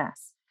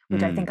NHS,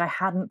 which I think I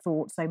hadn't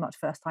thought so much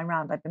first time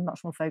round. I've been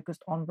much more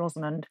focused on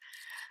Rosamund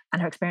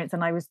and her experience.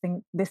 And I was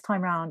thinking this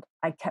time round,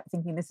 I kept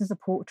thinking this is a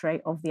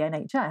portrait of the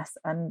NHS,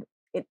 and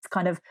it's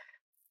kind of,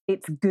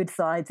 it's good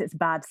sides, it's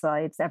bad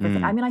sides,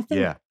 everything. I mean, I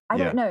think, I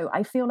don't know.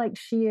 I feel like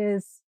she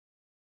is,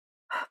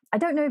 I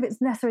don't know if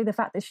it's necessarily the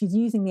fact that she's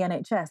using the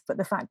NHS, but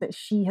the fact that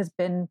she has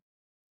been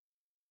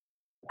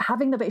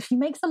having she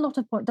makes a lot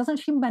of point. Doesn't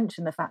she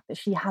mention the fact that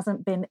she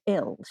hasn't been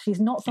ill?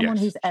 She's not someone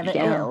who's ever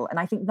ill. And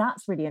I think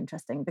that's really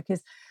interesting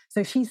because,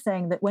 so she's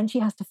saying that when she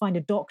has to find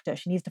a doctor,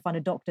 she needs to find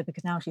a doctor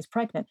because now she's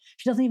pregnant.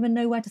 She doesn't even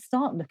know where to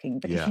start looking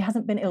because she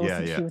hasn't been ill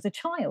since she was a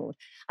child.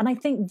 And I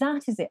think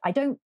that is it. I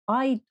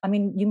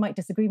mean, you might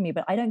disagree with me,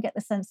 but I don't get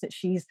the sense that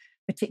she's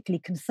particularly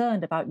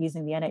concerned about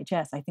using the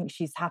NHS. I think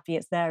she's happy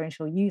it's there and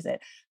she'll use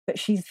it. But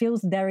she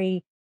feels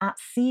very at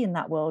sea in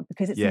that world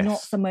because it's not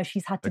somewhere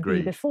she's had to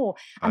be before.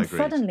 And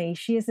suddenly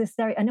she is this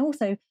very, and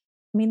also, I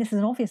mean, this is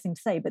an obvious thing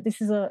to say, but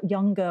this is a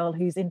young girl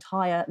whose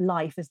entire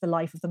life is the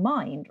life of the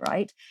mind,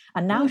 right?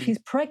 And now she's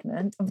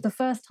pregnant, and for the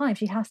first time,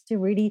 she has to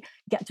really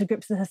get to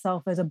grips with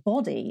herself as a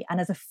body and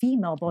as a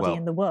female body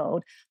in the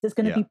world that's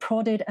going to be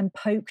prodded and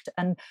poked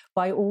and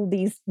by all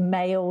these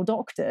male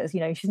doctors.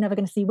 You know, she's never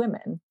going to see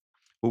women.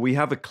 Well, we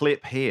have a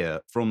clip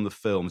here from the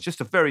film,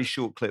 just a very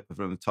short clip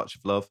from The Touch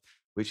of Love,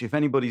 which if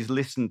anybody's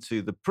listened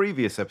to the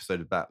previous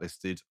episode of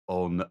Backlisted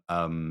on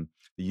the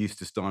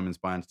Eustace Diamonds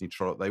by Anthony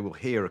Trollope, they will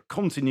hear a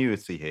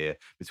continuity here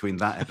between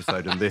that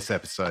episode and this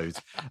episode.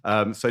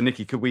 So,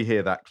 Nikki, could we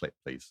hear that clip,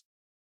 please?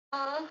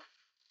 Now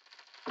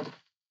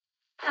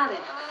then,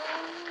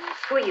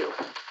 who are you?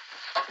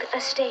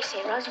 Stacey,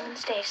 Rosamund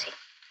Stacey.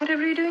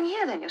 Whatever are you doing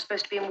here, then? You're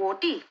supposed to be in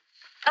Ward D.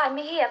 I'm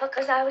here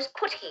because I was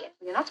put here.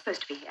 You're not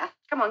supposed to be here.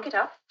 Come on, get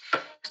up.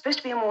 You're supposed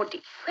to be in Ward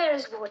D. Where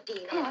is Ward D,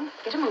 then? Come on,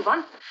 get a move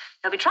on.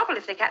 There'll be trouble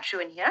if they catch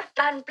you in here.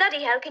 And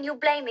bloody hell, can you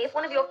blame me if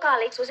one of your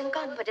colleagues was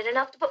incompetent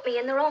enough to put me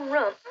in the wrong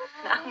room?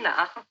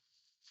 Now.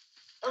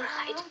 All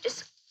right,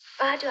 just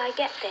how do I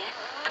get there?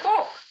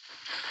 Oh,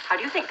 how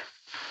do you think?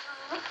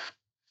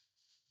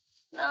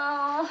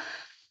 No.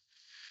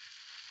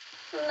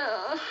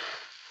 No.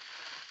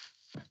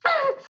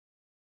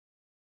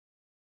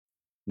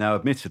 Now,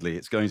 admittedly,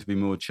 it's going to be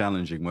more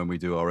challenging when we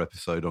do our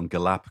episode on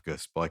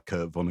Galapagos by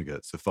Kurt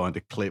Vonnegut to find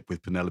a clip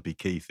with Penelope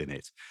Keith in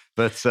it.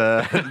 But,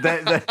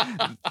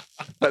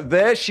 but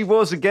there she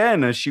was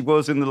again, as she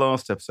was in the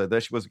last episode.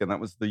 There she was again.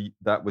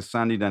 That was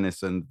Sandy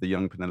Dennis and the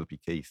young Penelope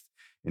Keith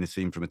in a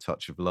scene from A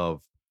Touch of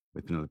Love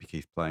with Penelope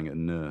Keith playing a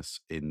nurse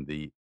in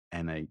the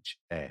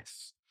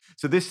NHS.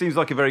 So this seems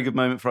like a very good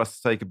moment for us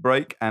to take a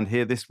break and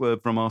hear this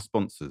word from our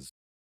sponsors.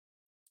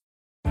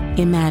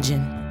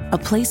 Imagine a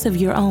place of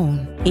your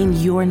own in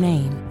your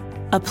name,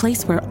 a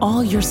place where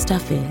all your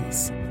stuff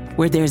is,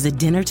 where there's a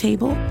dinner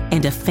table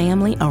and a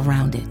family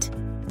around it.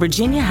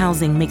 Virginia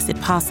Housing makes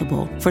it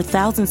possible for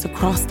thousands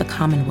across the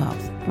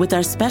Commonwealth with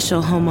our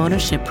special home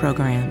ownership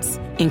programs,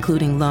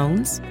 including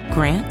loans,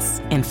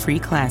 grants, and free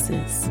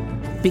classes.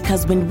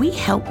 Because when we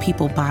help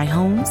people buy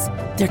homes,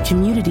 their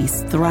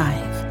communities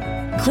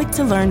thrive. Click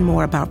to learn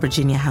more about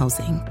Virginia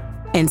Housing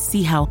and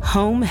see how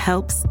home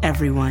helps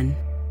everyone.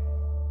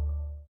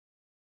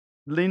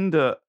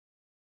 Linda,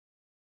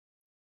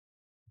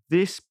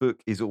 this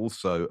book is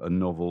also a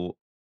novel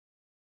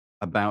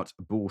about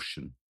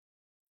abortion,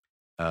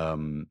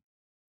 an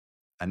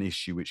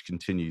issue which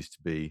continues to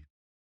be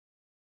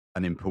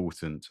an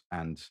important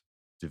and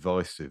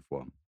divisive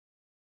one.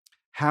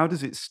 How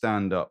does it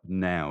stand up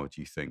now,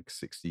 do you think,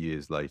 60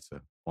 years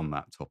later, on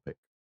that topic?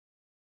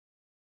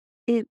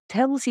 It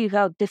tells you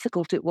how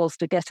difficult it was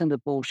to get an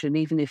abortion,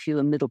 even if you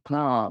were middle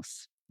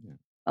class.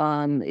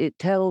 It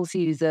tells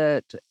you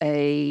that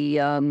a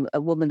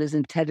woman as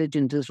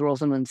intelligent as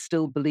Rosamund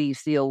still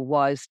believes the old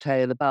wives'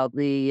 tale about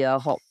the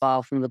hot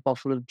bath and the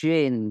bottle of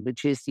gin,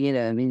 which is,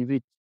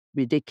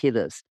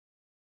 ridiculous.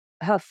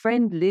 Her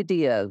friend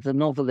Lydia, the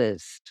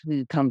novelist,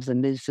 who comes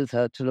and lives with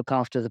her to look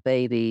after the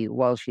baby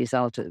while she's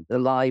out at the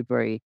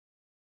library,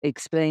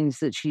 explains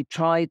that she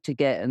tried to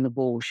get an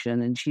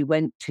abortion and she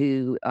went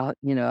to,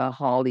 a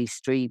Harley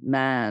Street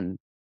man.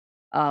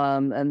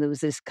 And there was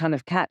this kind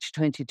of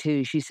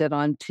catch-22. She said,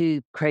 I'm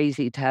too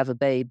crazy to have a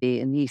baby.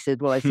 And he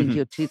said, well, I think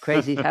you're too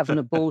crazy to have an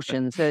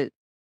abortion. So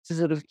it's a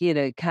sort of,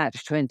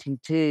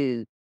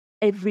 catch-22.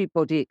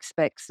 everybody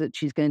expects that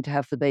she's going to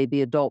have the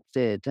baby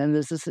adopted. And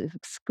there's this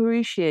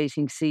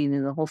excruciating scene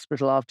in the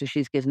hospital after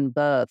she's given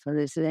birth. And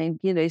they're saying,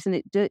 isn't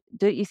it,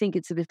 don't you think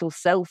it's a little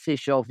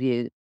selfish of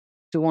you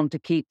to want to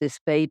keep this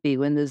baby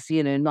when there's,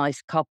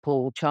 nice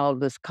couple,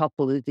 childless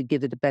couple who could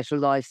give it a better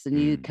life than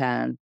you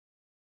can?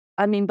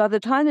 I mean, by the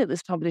time it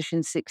was published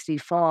in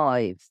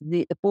 65,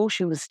 the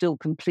abortion was still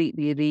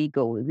completely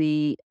illegal.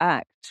 The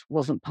act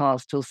wasn't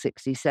passed till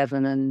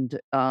 67,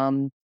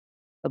 and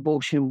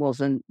abortion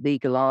wasn't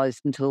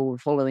legalized until the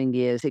following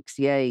year,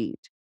 68.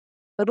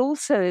 But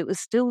also, it was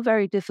still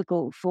very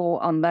difficult for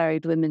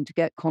unmarried women to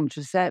get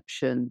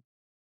contraception.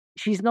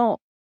 She's not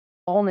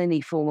on any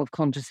form of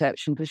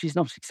contraception because she's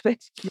not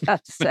expected to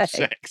have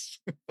sex.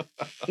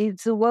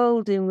 It's a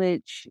world in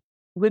which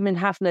women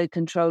have no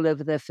control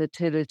over their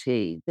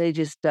fertility. They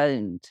just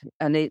don't.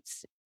 And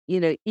it's,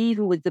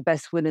 even with the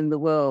best will in the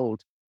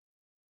world,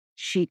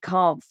 she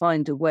can't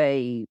find a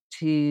way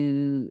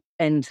to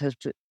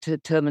to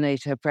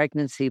terminate her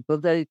pregnancy. But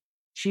although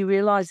she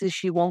realizes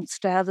she wants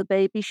to have a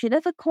baby, she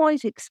never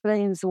quite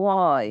explains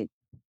why.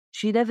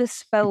 She never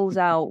spells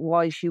out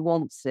why she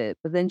wants it,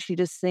 but then she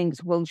just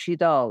thinks, well, she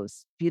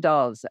does. She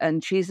does.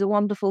 And she's a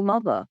wonderful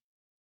mother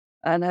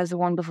and has a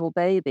wonderful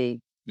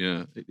baby.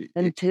 Yeah.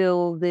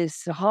 Until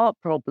this heart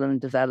problem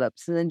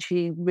develops. And then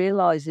she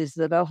realizes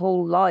that her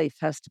whole life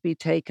has to be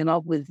taken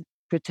up with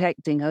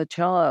protecting her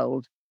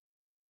child.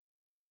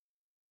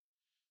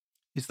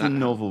 Is the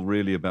novel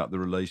really about the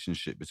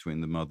relationship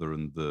between the mother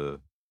and the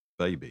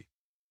baby?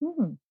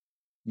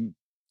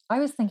 I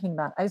was thinking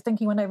that. I was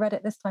thinking when I read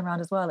it this time around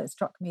as well, it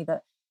struck me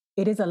that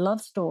it is a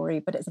love story,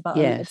 but it's about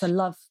it's a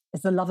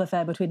love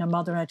affair between a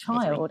mother and a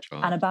child,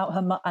 and about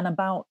her and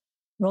about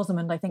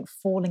Rosamund, I think,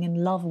 falling in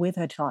love with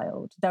her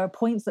child. There are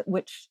points at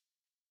which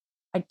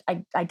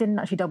I didn't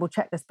actually double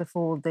check this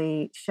before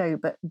the show,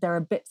 but there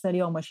are bits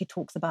early on where she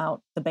talks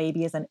about the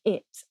baby as an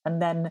it,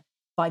 and then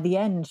by the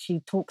end she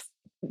talks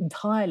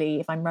entirely,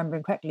 if I'm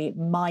remembering correctly,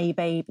 my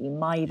baby,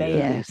 my baby.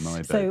 Yes.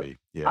 My baby.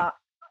 Yeah.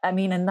 I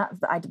mean, and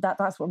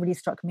that's what really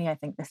struck me, I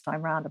think, this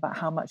time round, about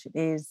how much it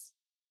is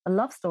a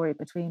love story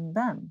between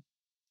them.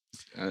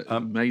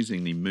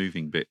 Amazingly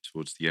moving bit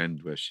towards the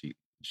end where she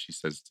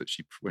says that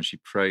when she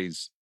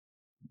prays,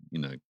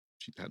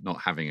 she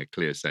not having a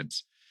clear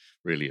sense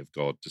really of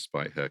God,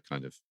 despite her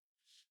kind of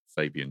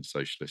Fabian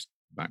socialist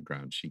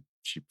background, she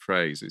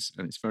prays,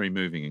 and it's very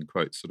moving, and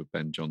quotes sort of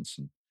Ben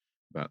Jonson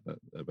about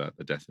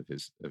the death of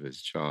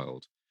his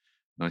child.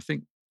 And I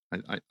think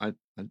I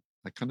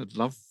kind of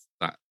love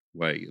that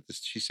way.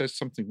 She says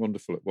something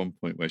wonderful at one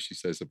point where she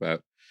says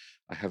about,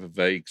 I have a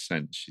vague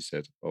sense, she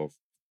said, I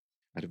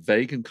had a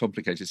vague and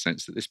complicated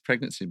sense that this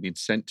pregnancy had been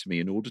sent to me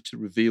in order to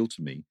reveal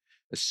to me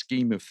a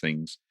scheme of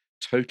things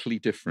totally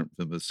different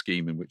from the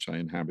scheme in which I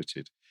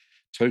inhabited,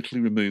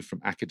 totally removed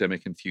from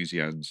academic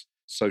enthusiasms,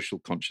 social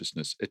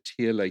consciousness,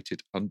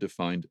 etiolated,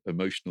 undefined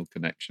emotional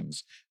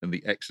connections, and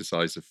the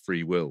exercise of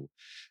free will.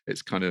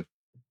 It's kind of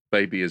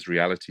baby as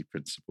reality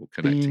principle,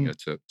 connecting her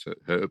to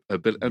her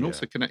ability, and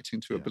also connecting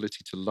to her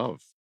ability to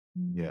love.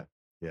 Yeah.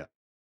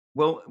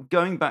 Well,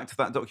 going back to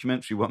that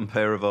documentary, One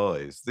Pair of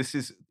Eyes,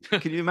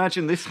 can you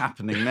imagine this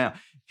happening now?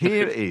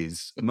 Here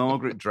is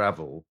Margaret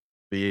Drabble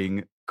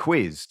being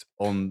quizzed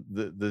on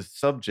the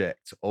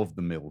subject of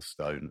the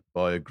Millstone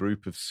by a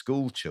group of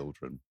school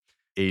children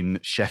in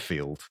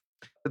Sheffield.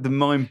 The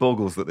mind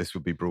boggles that this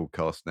would be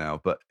broadcast now,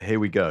 but here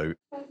we go.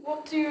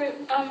 What do you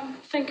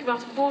think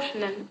about abortion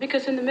then?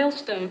 Because in the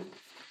Millstone,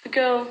 the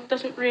girl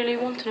doesn't really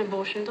want an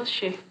abortion, does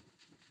she?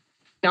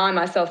 Now, I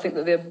myself think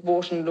that the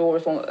abortion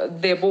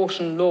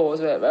laws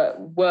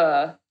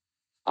were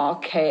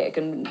archaic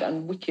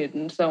and wicked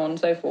and so on and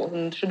so forth,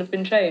 and should have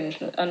been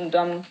changed.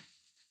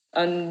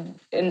 And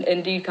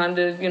indeed, kind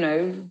of,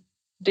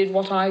 did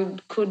what I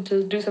could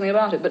to do something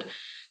about it. But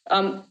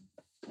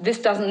this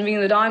doesn't mean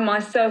that I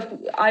myself,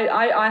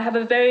 I have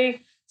a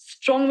very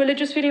strong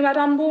religious feeling about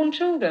unborn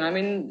children. I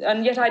mean,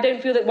 and yet I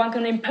don't feel that one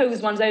can impose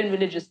one's own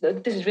religious,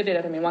 this is really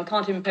what I mean, one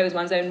can't impose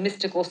one's own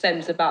mystical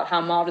sense about how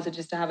marvellous it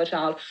is to have a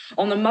child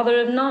on the mother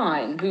of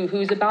 9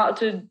 who's about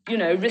to,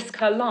 risk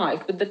her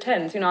life with the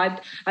tens. I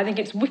think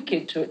it's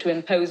wicked to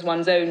impose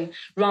one's own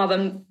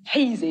rather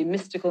hazy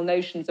mystical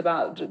notions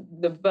about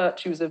the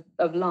virtues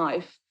of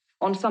life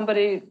on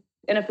somebody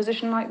in a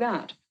position like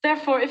that.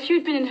 Therefore, if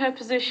you'd been in her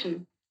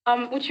position,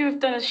 would you have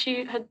done as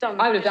she had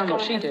done? I would have done what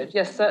she did.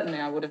 Yes, certainly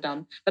I would have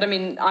done. But I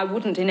mean, I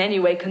wouldn't in any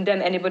way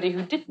condemn anybody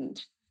who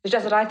didn't. It's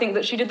just that I think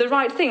that she did the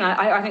right thing.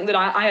 I think that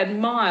I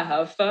admire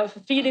her for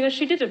feeling as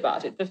she did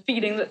about it, for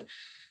feeling that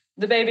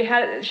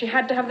she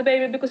had to have the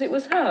baby because it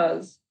was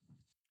hers.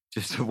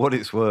 Just for what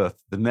it's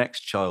worth, the next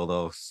child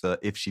asks her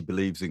if she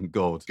believes in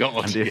God,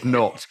 and if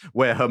not,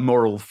 where her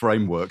moral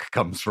framework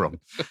comes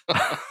from.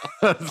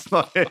 It's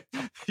like,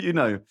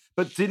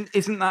 but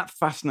isn't that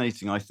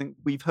fascinating? I think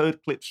we've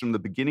heard clips from the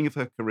beginning of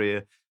her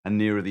career and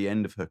nearer the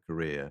end of her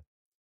career.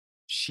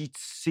 She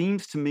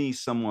seems to me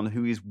someone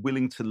who is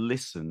willing to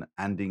listen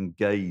and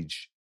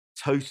engage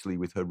totally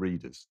with her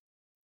readers.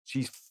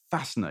 She's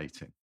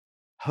fascinating.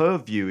 her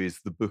view is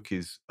the book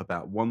is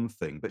about one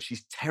thing, but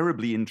she's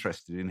terribly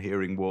interested in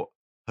hearing what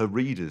her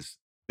readers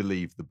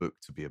believe the book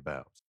to be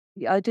about.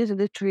 Yeah, I did a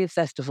literary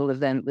festival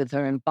event with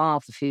her in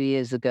Bath a few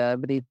years ago. I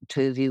believe the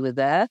two of you were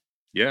there.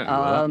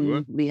 Yeah, you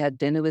were. We had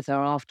dinner with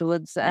her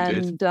afterwards.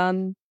 We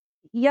did.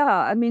 Yeah,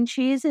 I mean,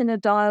 she is in a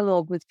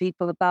dialogue with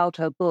people about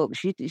her book,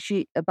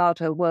 she about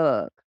her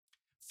work.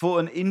 For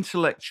an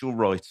intellectual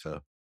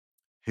writer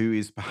who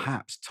is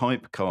perhaps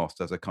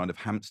typecast as a kind of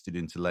Hampstead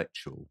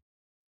intellectual,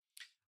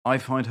 I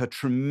find her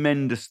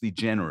tremendously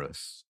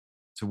generous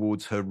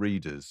towards her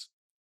readers.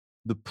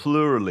 The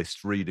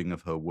pluralist reading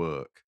of her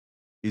work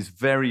is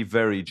very,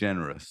 very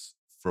generous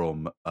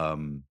from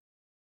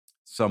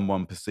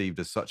someone perceived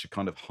as such a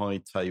kind of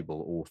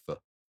high-table author.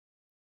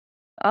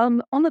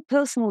 On a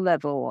personal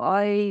level,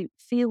 I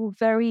feel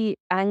very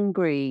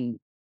angry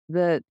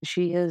that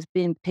she has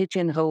been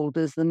pigeonholed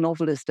as the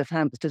novelist of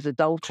Hampstead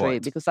adultery,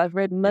 Quite. because I've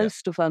read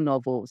most of her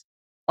novels.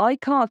 I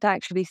can't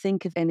actually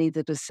think of any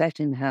that are set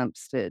in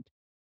Hampstead.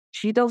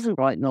 She doesn't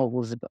write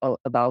novels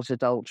about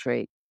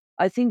adultery.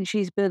 I think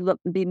she's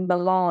been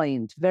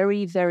maligned,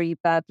 very, very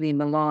badly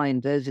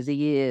maligned over the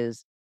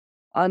years.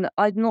 And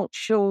I'm not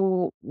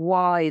sure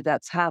why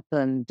that's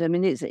happened. I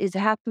mean, it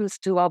happens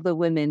to other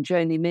women.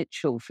 Joni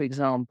Mitchell, for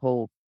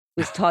example,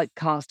 was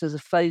typecast as a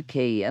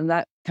folkie, and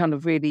that kind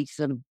of really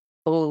sort of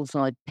boils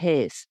my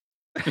piss.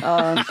 If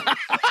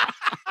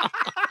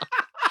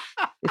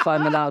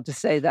I'm allowed to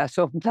say that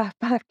on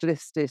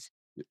Blacklisted.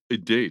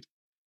 Indeed.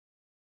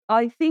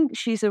 I think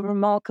she's a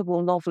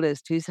remarkable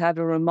novelist who's had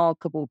a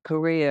remarkable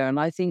career, and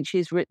I think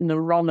she's written a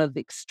run of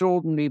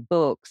extraordinary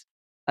books.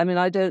 I mean,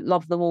 I don't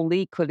love them all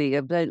equally.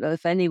 I don't know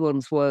if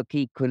anyone's work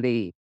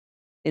equally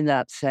in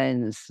that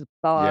sense,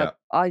 but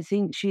I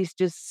think she's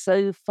just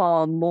so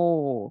far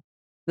more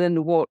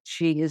than what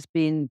she has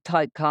been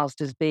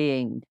typecast as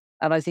being,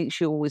 and I think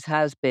she always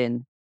has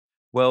been.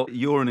 Well,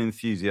 you're an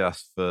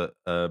enthusiast for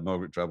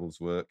Margaret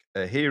Drabble's work.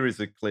 Here is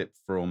a clip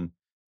from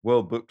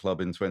World Book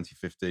Club in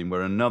 2015,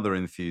 where another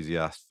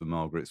enthusiast for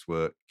Margaret's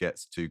work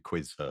gets to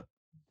quiz her.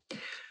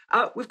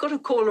 We've got a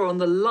caller on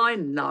the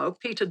line now,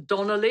 Peter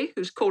Donnelly,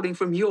 who's calling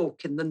from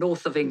York in the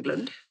north of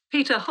England.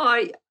 Peter,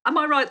 hi. Am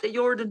I right that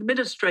you're an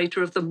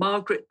administrator of the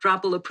Margaret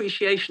Drabble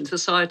Appreciation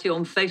Society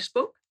on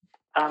Facebook?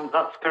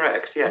 That's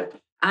correct, yes.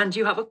 And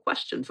you have a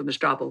question for Miss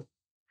Drabble?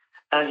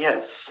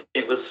 Yes,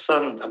 it was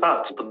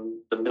about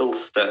the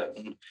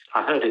Millstone.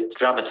 I heard it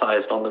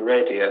dramatised on the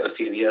radio a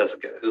few years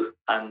ago,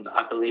 and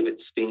I believe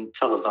it's been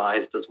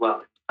televised as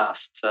well in the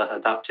past,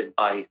 adapted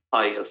by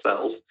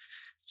yourself.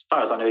 As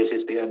far as I know, it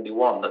is the only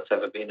one that's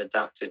ever been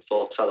adapted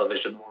for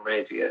television or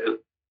radio,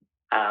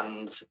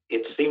 and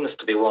it seems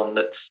to be one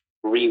that's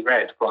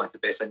reread quite a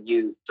bit and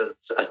used as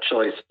a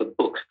choice for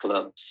book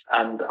clubs.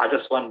 And I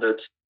just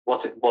wondered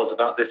what it was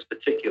about this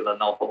particular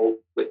novel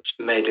which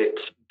made it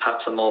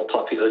perhaps a more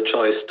popular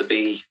choice to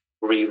be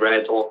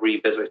reread or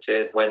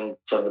revisited when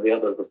some of the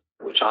others,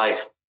 which I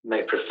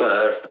may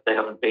prefer, they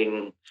haven't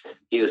been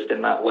used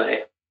in that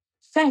way.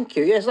 Thank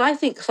you. Yes, I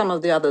think some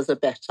of the others are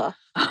better.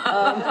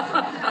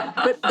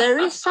 But there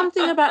is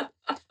something about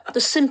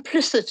the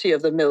simplicity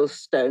of the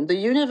Millstone, the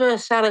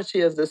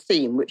universality of the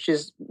theme, which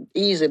is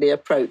easily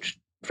approached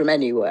from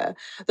anywhere,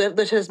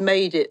 that has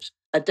made it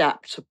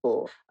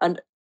adaptable.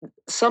 And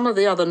some of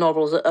the other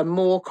novels are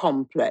more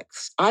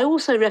complex. I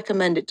also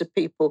recommend it to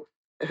people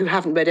who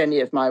haven't read any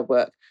of my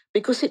work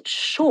because it's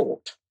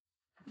short.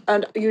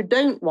 And you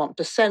don't want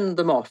to send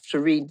them off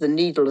to read The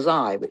Needle's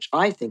Eye, which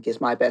I think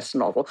is my best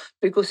novel,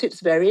 because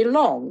it's very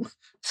long.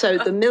 So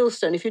The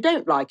Millstone, if you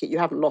don't like it, you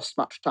haven't lost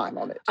much time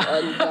on it.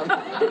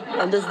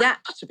 And there's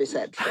that to be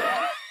said for it.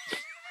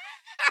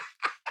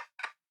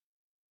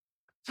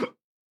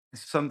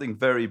 There's something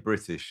very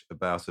British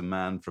about a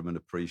man from an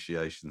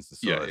appreciation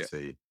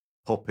society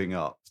popping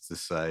up to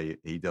say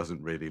he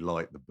doesn't really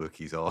like the book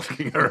he's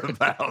asking her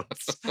about.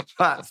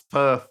 That's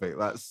perfect.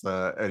 That's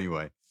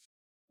anyway.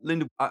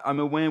 Linda, I'm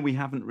aware we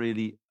haven't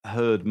really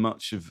heard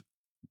much of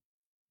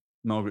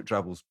Margaret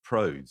Drabble's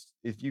prose.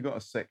 If you got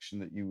a section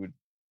that you would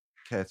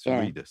care to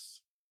read us.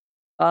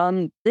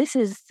 This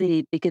is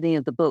the beginning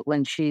of the book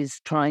when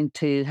she's trying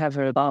to have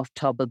her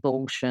bathtub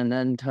abortion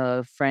and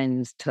her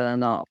friends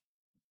turn up.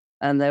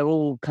 And they're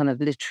all kind of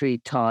literary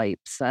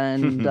types.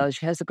 And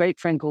she has a great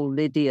friend called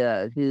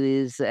Lydia, who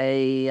is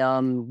a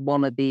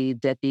wannabe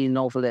debut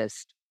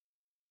novelist.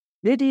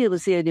 Lydia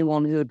was the only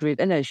one who had read...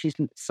 no, she's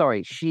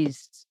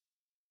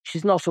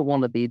not a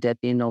wannabe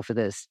debut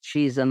novelist.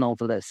 She's a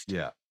novelist.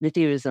 Yeah.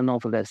 Lydia is a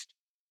novelist.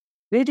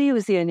 Lydia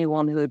was the only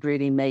one who had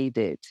really made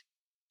it.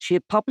 She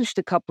had published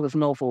a couple of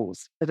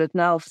novels, but had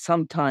now for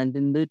some time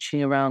been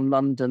mooching around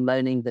London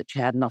moaning that she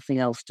had nothing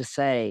else to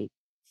say.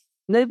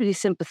 Nobody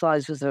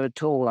sympathised with her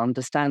at all,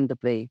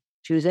 understandably.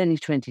 She was only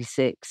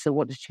 26, so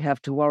what did she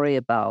have to worry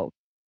about?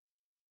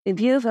 In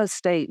view of her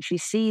state, she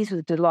seized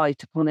with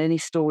delight upon any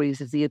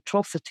stories of the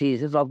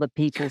atrocities of other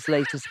people's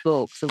latest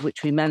books, of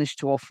which we managed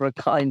to offer a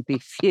kindly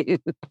few.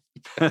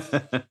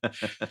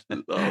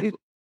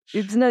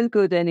 It's no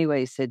good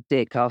anyway, said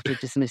Dick, after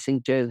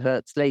dismissing Joe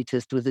Hurt's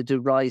latest with a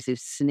derisive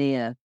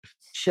sneer.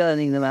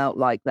 churning them out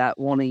like that,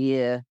 one a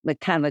year.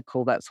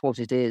 Mechanical, that's what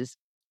it is.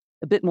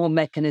 A bit more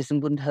mechanism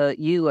wouldn't hurt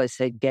you, I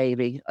said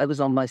gaily. I was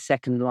on my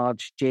second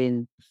large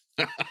gin.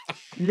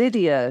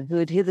 Lydia, who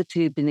had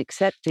hitherto been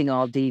accepting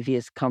our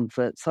devious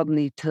comfort,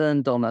 suddenly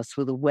turned on us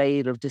with a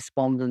wail of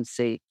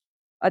despondency.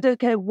 I don't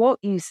care what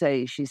you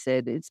say, she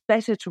said. It's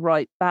better to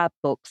write bad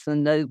books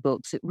than no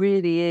books. It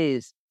really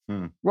is.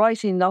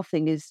 Writing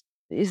nothing is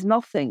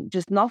nothing,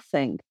 just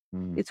nothing.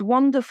 It's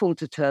wonderful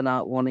to turn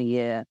out one a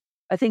year.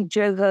 I think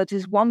Joe Hurt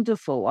is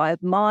wonderful. I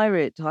admire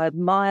it. I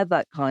admire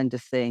that kind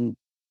of thing.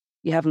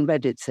 You haven't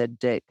read it, said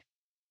Dick.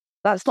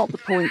 That's not the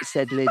point,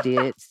 said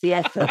Lydia. It's the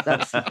effort,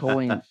 that's the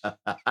point.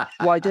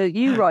 Why don't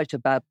you write a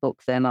bad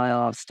book then, I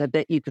asked. I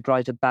bet you could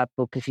write a bad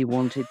book if you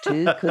wanted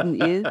to, couldn't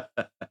you?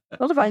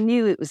 Not if I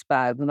knew it was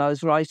bad when I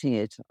was writing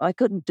it. I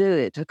couldn't do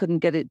it. I couldn't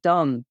get it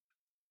done.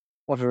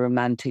 What a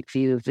romantic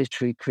view of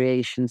literary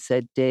creation,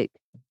 said Dick.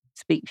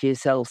 Speak for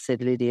yourself,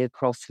 said Lydia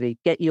crossly.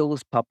 Get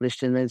yours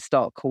published and then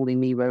start calling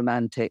me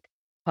romantic.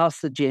 Pass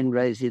the gin,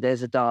 Rosie,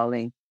 there's a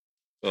darling.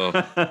 Oh,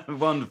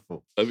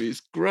 wonderful. I mean,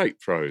 it's great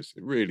prose.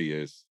 It really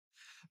is.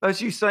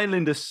 As you say,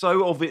 Linda,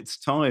 so of its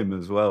time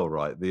as well,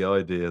 right? The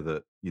idea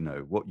that,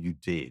 what you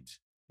did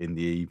in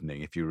the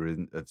evening, if you were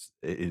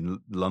in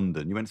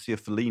London, you went to see a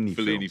Fellini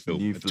film.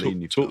 New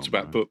Fellini film. Talked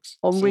about books.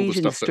 On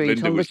Regent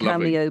Street, on the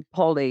Cameo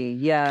Polly,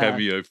 yeah.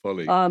 Cameo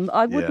Polly.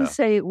 I wouldn't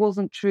say it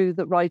wasn't true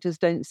that writers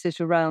don't sit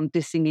around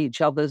dissing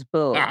each other's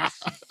books,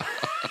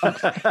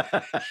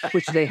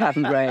 which they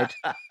haven't read.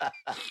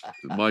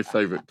 My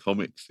favourite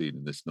comic scene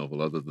in this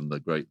novel, other than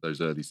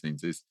those early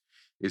scenes, is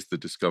the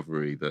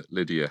discovery that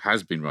Lydia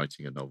has been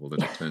writing a novel,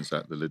 and it turns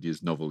out that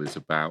Lydia's novel is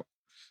about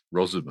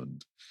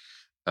Rosamond.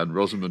 And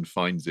Rosamond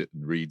finds it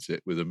and reads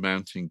it with a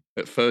mounting...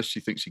 At first, she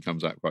thinks she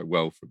comes out quite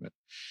well from it.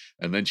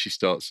 And then she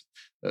starts...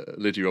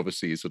 Lydia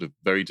obviously is sort of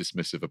very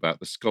dismissive about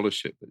the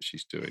scholarship that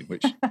she's doing,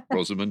 which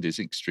Rosamond is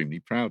extremely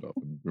proud of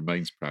and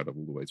remains proud of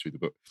all the way through the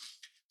book.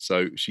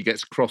 So she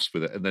gets cross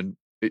with it, and then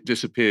it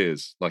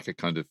disappears like a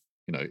kind of,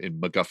 in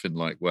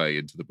MacGuffin-like way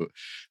into the book.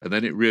 And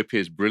then it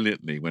reappears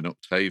brilliantly when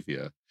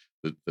Octavia,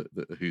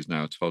 who's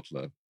now a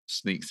toddler,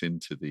 sneaks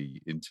into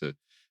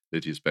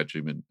Lydia's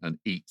bedroom and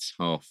eats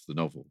half the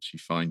novel. She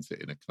finds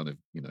it in a kind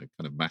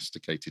of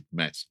masticated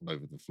mess all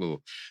over the floor.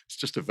 It's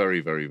just a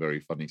very, very, very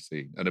funny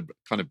scene, and a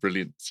kind of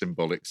brilliant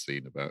symbolic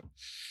scene about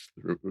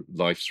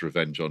life's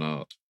revenge on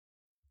art.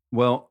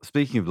 Well,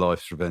 speaking of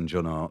life's revenge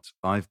on art,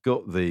 I've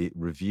got the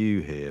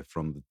review here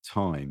from the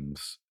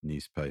Times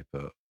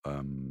newspaper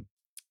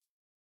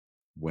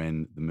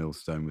when The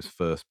Millstone was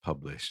first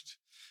published.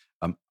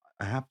 I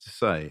have to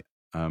say,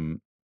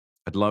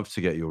 I'd love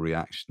to get your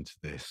reaction to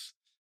this.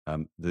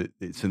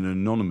 It's an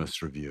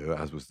anonymous reviewer,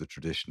 as was the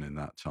tradition in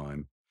that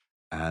time.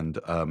 And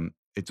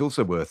it's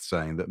also worth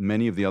saying that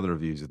many of the other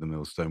reviews of The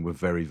Millstone were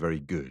very, very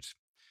good.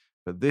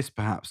 But this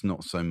perhaps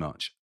not so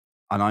much.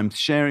 And I'm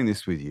sharing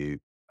this with you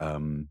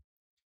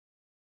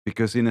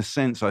because in a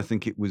sense, I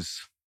think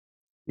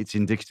it's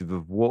indicative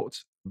of what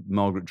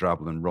Margaret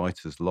Drabble and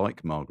writers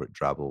like Margaret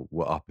Drabble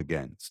were up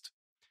against.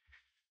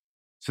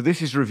 So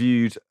this is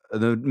reviewed,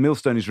 The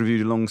Millstone is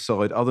reviewed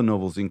alongside other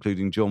novels,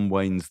 including John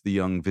Wayne's The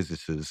Young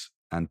Visitors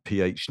and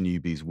P.H.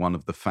 Newby's One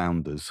of the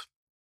Founders.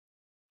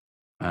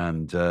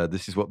 And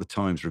this is what the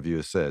Times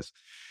reviewer says.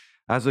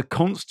 As a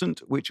constant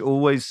which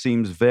always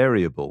seems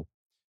variable,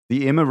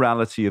 the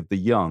immorality of the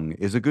young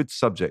is a good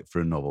subject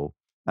for a novel,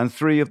 and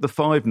 3 of the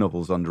 5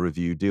 novels under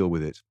review deal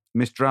with it.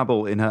 Miss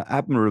Drabble, in her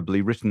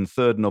admirably written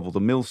third novel, The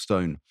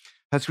Millstone,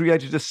 has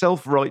created a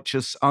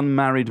self-righteous,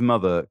 unmarried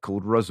mother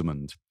called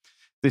Rosamond.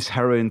 This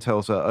heroine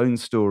tells her own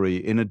story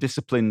in a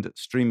disciplined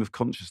stream of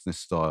consciousness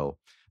style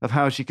of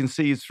how she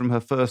conceives from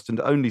her first and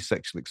only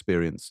sexual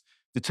experience,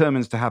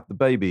 determines to have the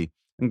baby,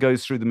 and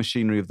goes through the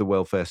machinery of the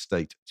welfare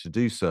state to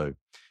do so.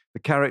 The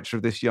character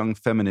of this young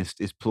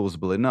feminist is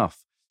plausible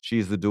enough. She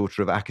is the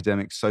daughter of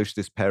academic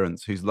socialist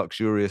parents whose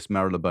luxurious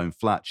Marylebone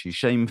flat she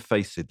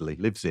shamefacedly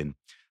lives in.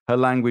 Her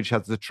language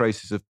has the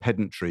traces of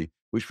pedantry,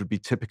 which would be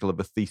typical of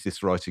a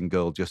thesis-writing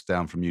girl just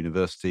down from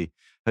university.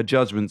 Her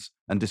judgments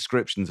and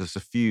descriptions are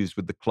suffused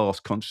with the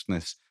class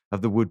consciousness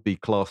of the would-be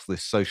classless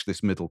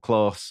socialist middle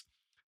class.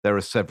 There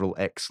are several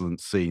excellent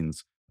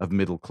scenes of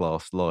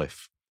middle-class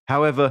life.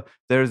 However,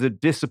 there is a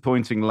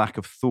disappointing lack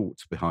of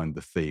thought behind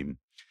the theme.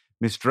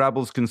 Miss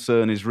Drabble's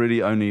concern is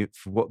really only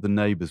for what the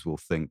neighbours will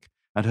think,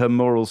 and her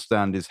moral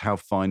stand is how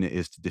fine it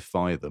is to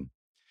defy them.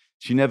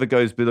 She never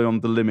goes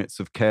beyond the limits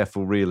of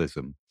careful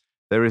realism.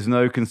 There is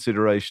no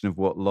consideration of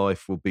what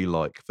life will be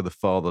like for the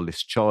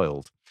fatherless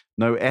child,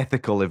 no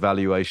ethical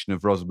evaluation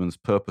of Rosamond's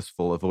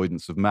purposeful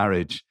avoidance of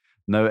marriage,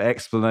 no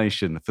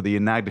explanation for the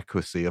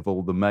inadequacy of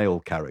all the male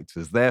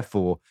characters.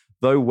 Therefore,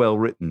 though well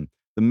written,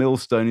 The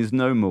Millstone is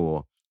no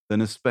more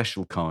than a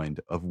special kind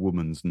of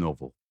woman's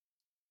novel.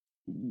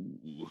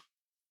 Ooh.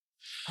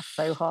 That's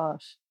so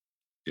harsh.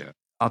 Yeah.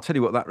 I'll tell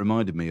you what that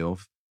reminded me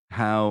of,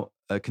 how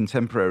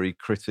contemporary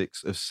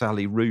critics of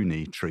Sally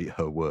Rooney treat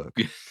her work.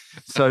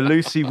 So,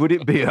 Lucy, would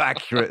it be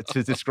accurate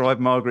to describe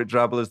Margaret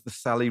Drabble as the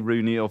Sally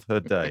Rooney of her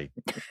day?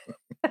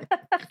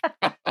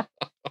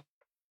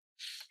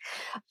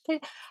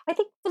 strange. I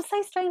think what's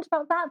so strange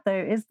about that, though,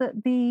 is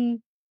that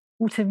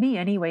to me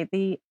anyway,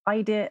 the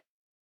idea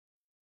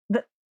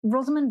that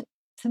Rosamund,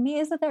 to me,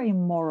 is a very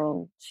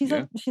moral. She's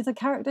a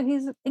character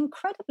who's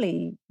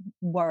incredibly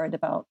worried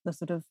about the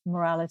sort of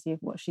morality of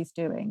what she's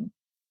doing.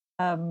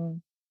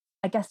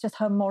 I guess just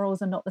her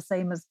morals are not the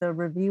same as the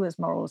reviewer's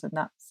morals in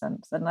that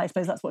sense. And I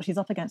suppose that's what she's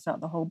up against throughout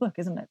the whole book,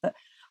 isn't it? That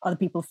other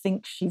people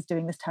think she's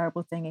doing this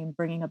terrible thing in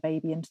bringing a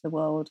baby into the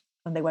world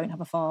and they won't have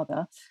a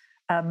father.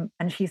 And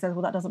she says,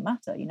 well, that doesn't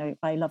matter. You know, if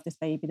I love this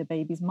baby, the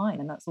baby's mine,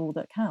 and that's all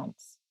that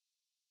counts.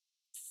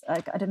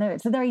 I don't know.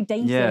 It's a very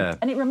dated,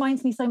 and it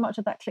reminds me so much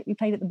of that clip you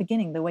played at the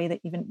beginning. The way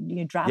that even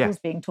Drabble's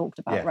being talked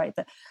about, right?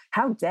 That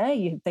how dare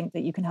you think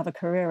that you can have a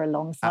career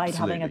alongside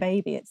having a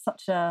baby? It's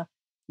such a,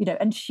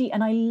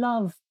 and I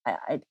love.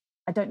 I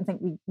don't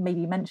think we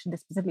maybe mentioned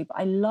this specifically, but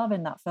I love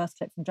in that first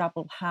clip from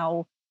Drabble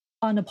how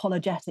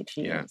unapologetic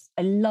she is.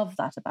 I love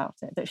that about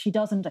it. That she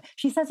doesn't.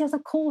 She says, "Yes,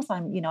 of course,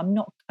 I'm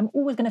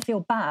always going to feel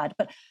bad,"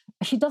 but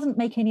she doesn't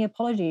make any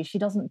apologies. She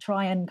doesn't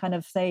try and kind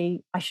of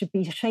say, "I should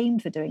be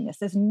ashamed for doing this."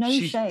 There's no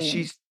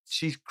shame.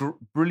 She's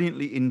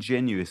brilliantly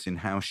ingenuous in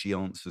how she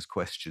answers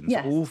questions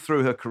all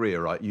through her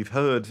career. Right, you've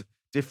heard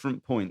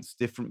different points,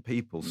 different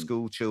people,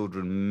 school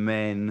children,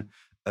 men,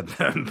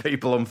 and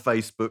people on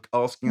Facebook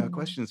asking her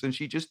questions, and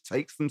she just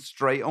takes them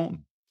straight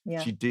on.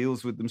 Yeah. She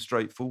deals with them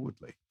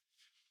straightforwardly.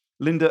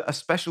 Linda, a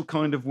special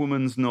kind of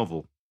woman's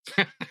novel.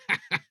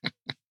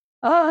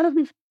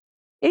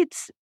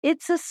 It's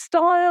a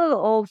style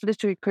of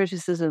literary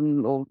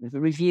criticism or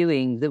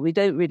reviewing that we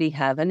don't really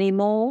have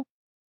anymore,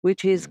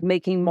 which is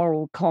making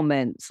moral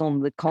comments on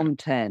the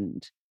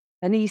content.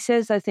 And he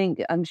says, I think,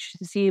 I'm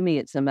assuming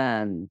it's a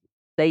man,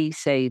 they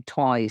say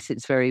twice,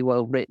 it's very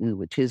well written,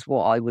 which is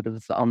what I would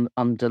have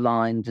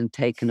underlined and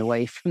taken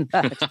away from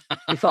that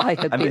if I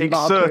had been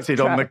exerted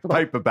on the Drabble.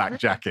 Paperback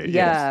jacket.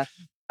 Yeah. Yes.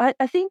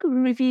 I think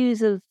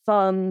reviews of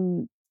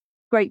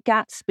Great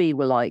Gatsby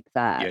were like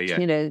that. Yeah.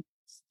 You know,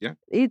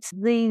 it's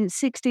the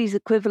 60s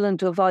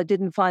equivalent of I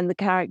didn't find the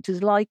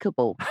characters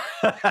likable.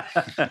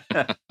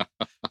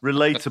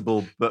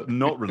 Relatable, but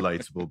not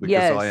relatable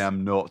because I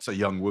am not a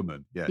young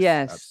woman.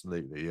 Yes,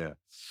 absolutely, yeah.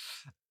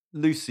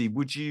 Lucy,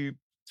 would you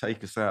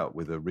take us out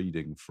with a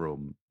reading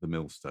from The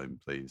Millstone,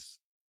 please?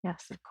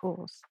 Yes, of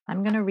course.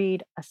 I'm going to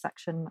read a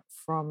section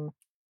from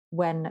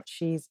when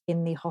she's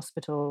in the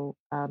hospital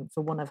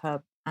for one of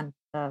her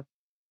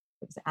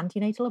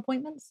antenatal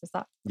appointments. Is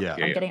that? Yeah.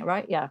 I'm getting it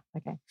right? Yeah.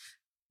 Okay.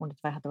 Wondered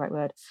if I had the right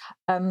word.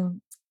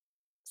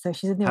 So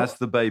she's in the... Has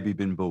the baby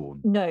been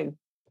born? No.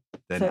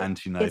 Then so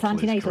antenatal. It's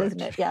antenatal, is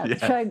isn't it? Yeah.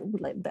 Showing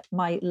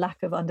my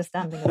lack of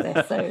understanding of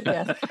this. So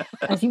yeah,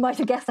 as you might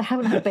have guessed, I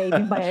haven't had a baby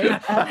of my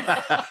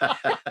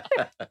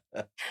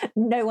own.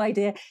 No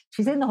idea.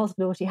 She's in the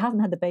hospital. She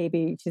hasn't had the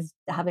baby. She's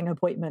having an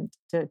appointment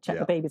to check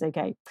the baby's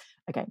okay.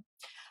 Okay.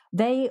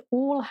 They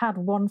all had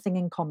one thing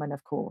in common,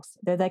 of course,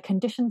 though their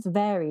conditions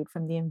varied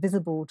from the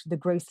invisible to the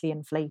grossly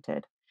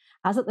inflated.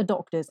 As at the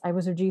doctor's, I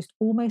was reduced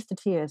almost to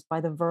tears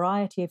by the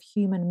variety of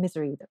human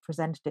misery that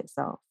presented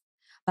itself.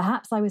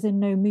 Perhaps I was in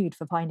no mood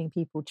for finding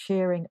people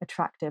cheering,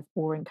 attractive,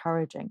 or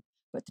encouraging,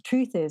 but the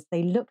truth is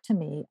they looked to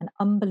me an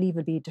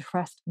unbelievably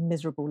depressed,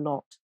 miserable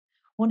lot.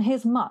 One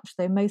hears much,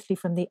 though mostly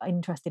from the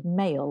interested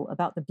male,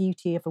 about the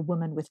beauty of a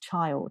woman with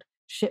child,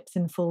 ships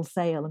in full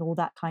sail, and all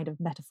that kind of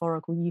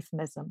metaphorical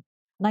euphemism.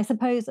 And I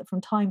suppose that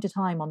from time to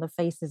time on the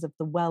faces of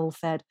the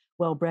well-fed,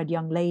 well-bred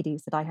young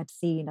ladies that I had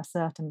seen a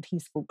certain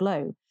peaceful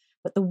glow,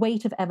 but the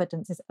weight of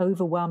evidence is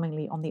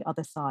overwhelmingly on the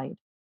other side.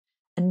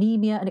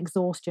 Anemia and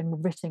exhaustion were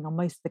written on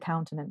most of the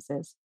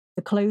countenances.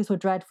 The clothes were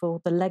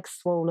dreadful, the legs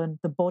swollen,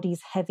 the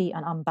bodies heavy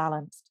and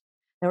unbalanced.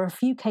 There were a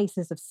few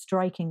cases of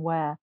striking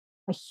wear.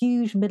 A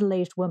huge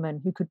middle-aged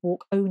woman who could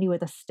walk only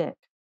with a stick,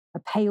 a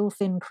pale,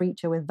 thin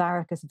creature with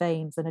varicose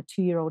veins and a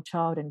 2-year-old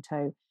child in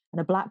tow, and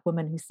a black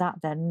woman who sat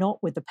there not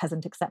with the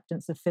peasant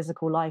acceptance of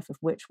physical life of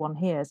which one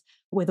hears,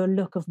 but with a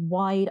look of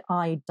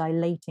wide-eyed,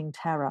 dilating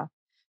terror.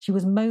 She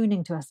was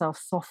moaning to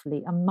herself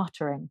softly and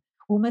muttering,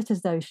 almost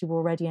as though she were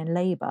already in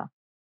labour.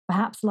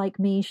 Perhaps, like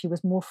me, she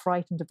was more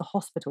frightened of the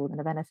hospital than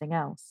of anything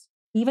else.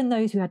 Even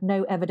those who had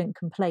no evident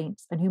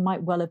complaints and who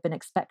might well have been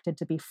expected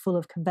to be full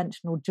of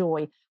conventional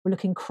joy were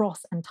looking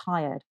cross and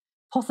tired,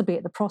 possibly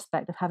at the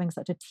prospect of having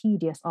such a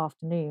tedious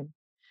afternoon.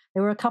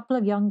 There were a couple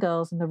of young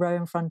girls in the row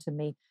in front of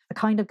me, a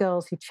kind of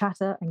girls who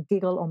chatter and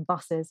giggle on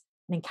buses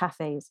and in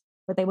cafes,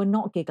 but they were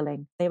not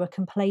giggling. They were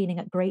complaining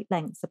at great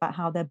lengths about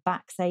how their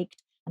backs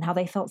ached and how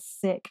they felt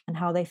sick and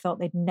how they felt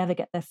they'd never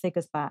get their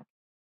figures back.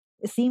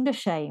 It seemed a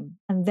shame,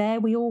 and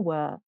there we all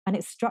were, and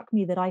it struck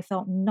me that I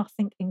felt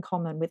nothing in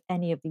common with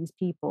any of these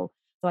people,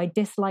 though I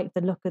disliked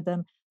the look of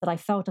them, that I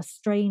felt a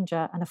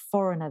stranger and a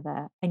foreigner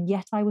there, and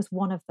yet I was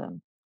one of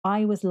them.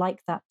 I was like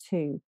that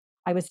too.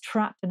 I was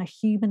trapped in a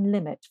human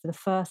limit for the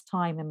first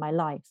time in my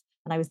life,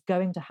 and I was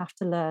going to have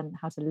to learn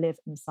how to live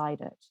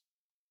inside it.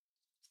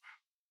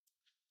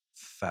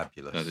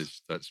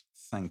 Fabulous. That's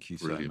thank you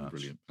so much.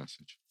 Brilliant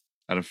passage.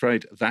 I'm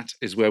afraid that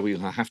is where we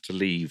have to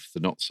leave the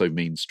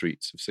not-so-mean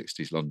streets of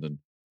 60s London.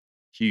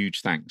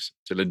 Huge thanks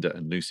to Linda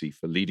and Lucy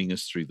for leading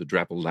us through the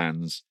Drabble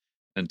lands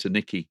and to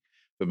Nikki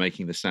for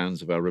making the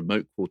sounds of our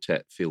remote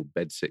quartet feel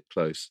bedsit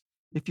close.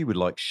 If you would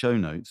like show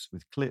notes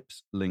with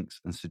clips, links,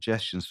 and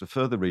suggestions for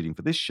further reading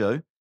for this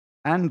show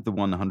and the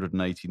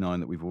 189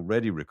 that we've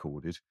already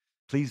recorded,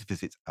 please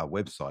visit our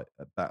website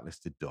at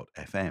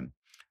backlisted.fm.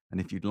 And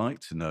if you'd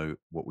like to know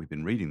what we've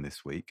been reading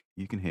this week,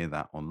 you can hear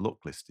that on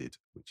Locklisted,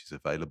 which is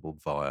available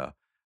via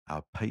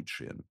our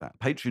Patreon,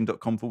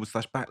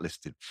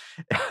 patreon.com/backlisted.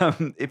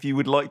 If you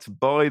would like to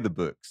buy the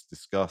books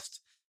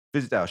discussed,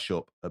 visit our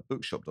shop at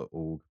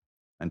bookshop.org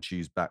and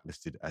choose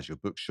Backlisted as your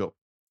bookshop.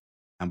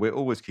 And we're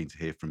always keen to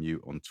hear from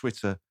you on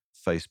Twitter,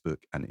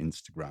 Facebook, and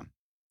Instagram.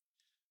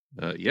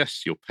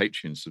 Yes, your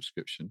Patreon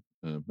subscription,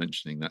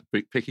 mentioning that,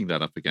 picking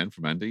that up again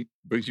from Andy,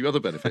 brings you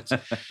other benefits.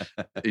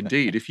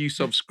 Indeed, if you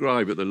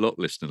subscribe at the lot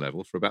listener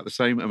level for about the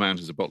same amount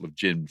as a bottle of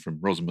gin from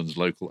Rosamund's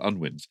local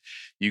Unwins,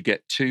 you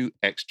get 2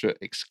 extra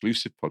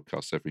exclusive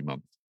podcasts every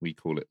month. We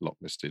call it Lock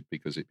Listed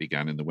because it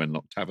began in the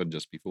Wenlock Tavern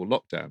just before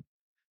lockdown.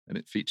 And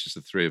it features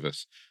the 3 of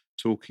us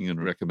talking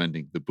and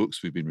recommending the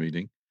books we've been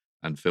reading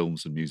and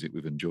films and music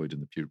we've enjoyed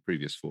in the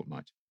previous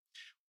fortnight.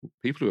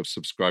 People who have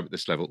subscribed at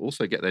this level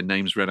also get their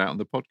names read out on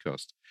the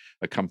podcast,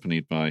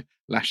 accompanied by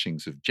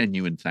lashings of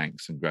genuine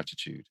thanks and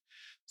gratitude.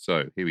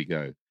 So here we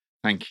go.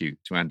 Thank you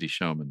to Andy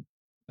Sharman,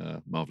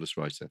 marvellous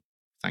writer.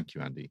 Thank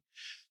you, Andy.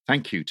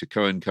 Thank you to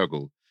Cohen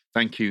Cuggle.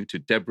 Thank you to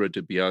Deborah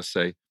de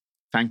Biase.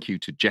 Thank you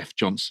to Jeff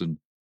Johnson.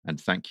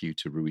 And thank you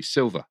to Rui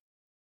Silva.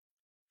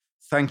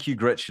 Thank you,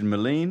 Gretchen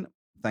Moline.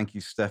 Thank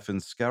you, Stefan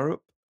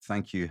Scarup.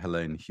 Thank you,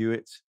 Helene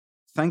Hewitt.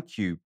 Thank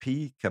you,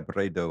 P.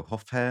 Cabredo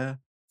Hofher.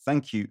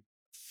 Thank you,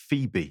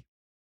 Phoebe.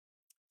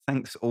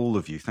 Thanks, all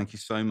of you. Thank you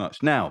so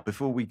much. Now,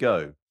 before we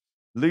go,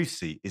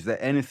 Lucy, is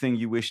there anything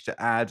you wish to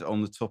add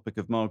on the topic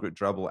of Margaret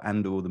Drabble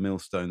and or the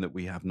Millstone that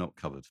we have not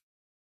covered?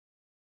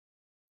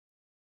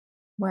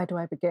 Where do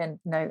I begin?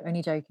 No,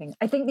 only joking.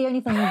 I think the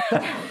only thing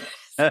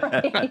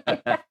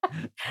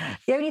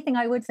the only thing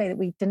I would say that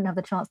we didn't have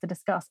the chance to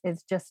discuss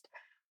is just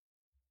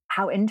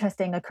how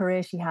interesting a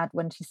career she had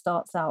when she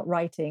starts out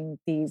writing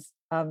these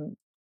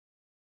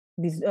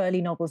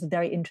early novels,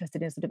 very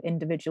interested in sort of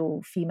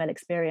individual female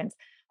experience.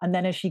 And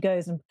then as she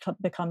goes and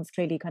becomes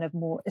clearly kind of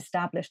more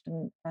established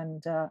and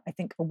I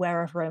think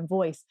aware of her own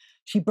voice,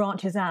 she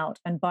branches out.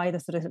 And by the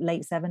sort of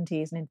late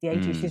 70s and into the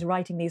 80s, she's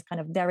writing these kind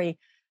of very,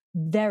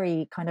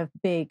 very kind of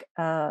big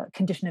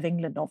condition of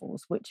England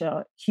novels, which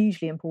are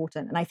hugely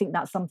important. And I think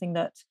that's something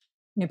that,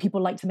 you know,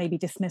 people like to maybe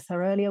dismiss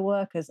her earlier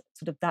work as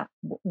sort of that,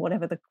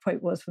 whatever the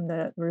quote was from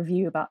the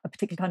review about a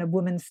particular kind of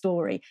woman's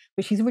story,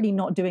 but she's really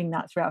not doing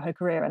that throughout her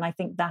career. And I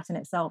think that in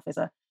itself is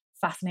a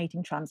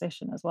fascinating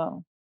transition as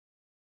well.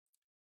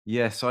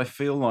 Yes, I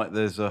feel like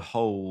there's a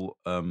whole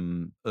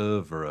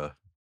oeuvre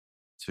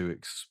to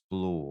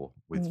explore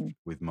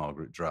with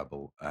Margaret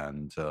Drabble.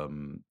 And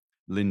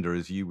Linda,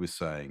 as you were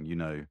saying, you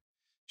know,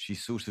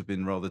 she's sort of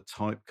been rather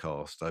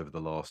typecast over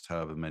the last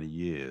however many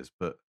years,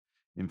 but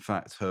in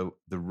fact, the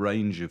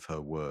range of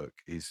her work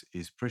is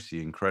pretty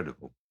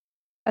incredible.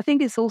 I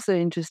think it's also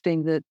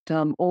interesting that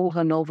all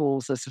her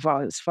novels, as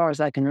far as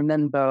I can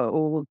remember, are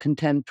all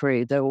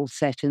contemporary. They're all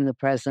set in the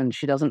present.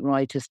 She doesn't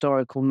write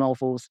historical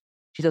novels.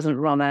 She doesn't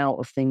run out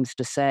of things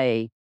to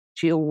say.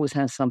 She always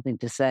has something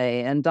to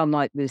say. And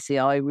unlike Lucy,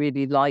 I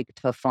really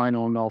liked her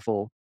final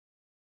novel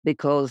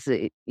because,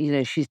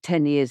 she's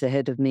 10 years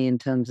ahead of me in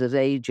terms of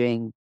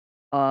aging.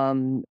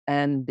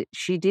 And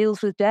she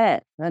deals with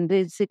death, and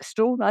it's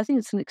extraordinary. I think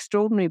it's an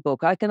extraordinary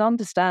book. I can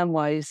understand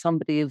why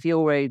somebody of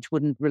your age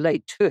wouldn't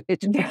relate to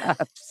it,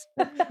 perhaps.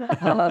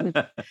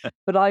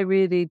 But I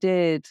really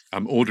did.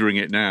 I'm ordering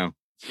it now.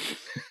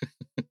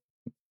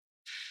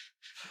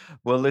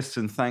 Well,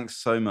 listen, thanks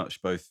so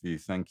much, both of you.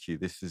 Thank you.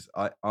 This is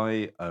I'd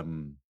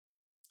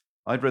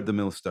read The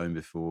Millstone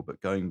before, but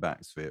going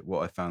back to it,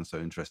 what I found so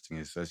interesting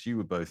is, as you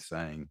were both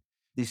saying,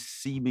 this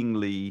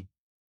seemingly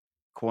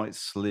quite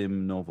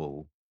slim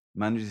novel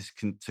manages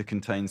to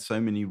contain so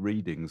many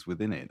readings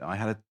within it. I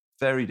had a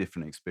very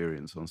different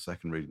experience on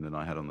second reading than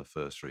I had on the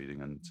first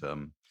reading, and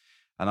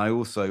I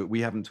also,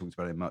 we haven't talked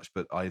about it much,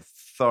 but I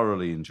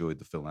thoroughly enjoyed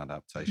the film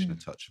adaptation, A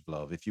Touch of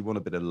Love. If you want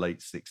a bit of late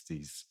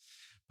 60s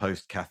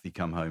post Kathy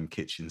Come Home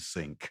kitchen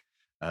sink,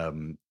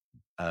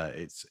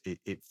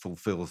 it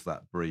fulfills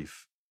that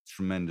brief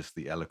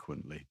tremendously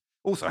eloquently.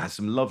 Also has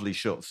some lovely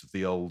shots of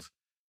the old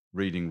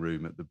reading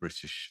room at the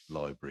British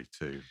Library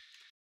too.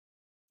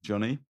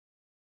 Johnny?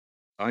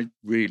 I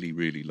really,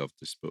 really loved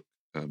this book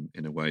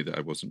in a way that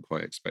I wasn't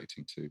quite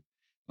expecting to.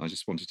 I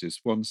just wanted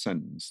this one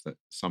sentence that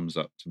sums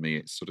up to me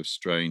its sort of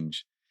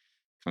strange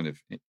kind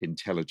of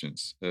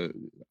intelligence.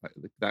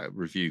 That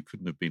review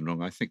couldn't have been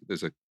wrong. I think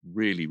there's a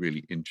really,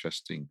 really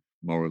interesting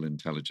moral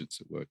intelligence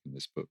at work in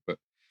this book. But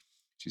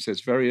she says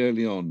very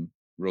early on,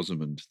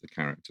 Rosamund, the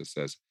character,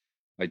 says,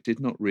 "I did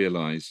not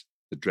realise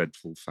the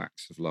dreadful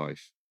facts of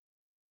life.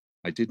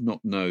 I did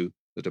not know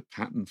that a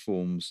pattern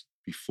forms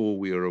before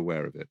we are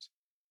aware of it,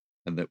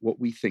 and that what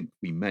we think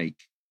we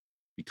make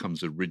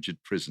becomes a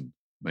rigid prison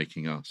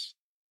making us."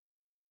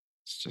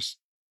 It's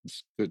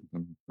good.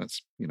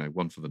 That's,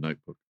 one for the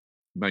notebook.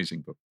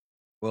 Amazing book.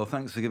 Well,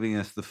 thanks for giving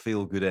us the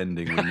feel-good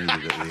ending we needed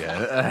at the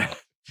end.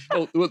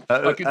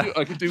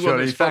 I could do one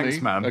Johnny, that's funny.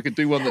 thanks, man. I could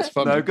do one that's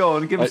funny. No, go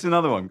on, give us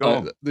another one. Go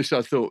on. This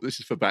I thought, this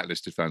is for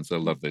backlisted fans. They'll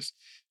love this.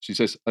 She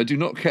says, I do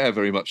not care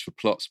very much for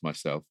plots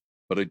myself,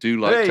 but I do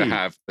like to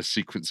have a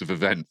sequence of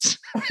events.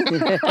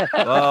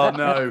 Oh,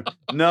 no.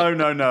 I'm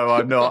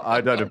not.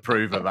 I don't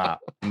approve of that.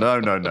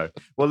 No.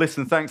 Well,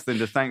 listen, thanks,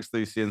 Linda. Thanks,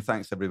 Lucy. And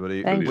thanks,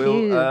 everybody. Thank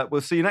you.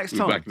 We'll see you next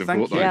We'll be time. back in a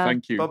fortnight.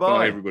 Thank you. Bye-bye.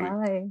 Bye,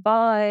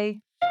 everybody.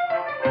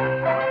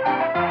 Bye.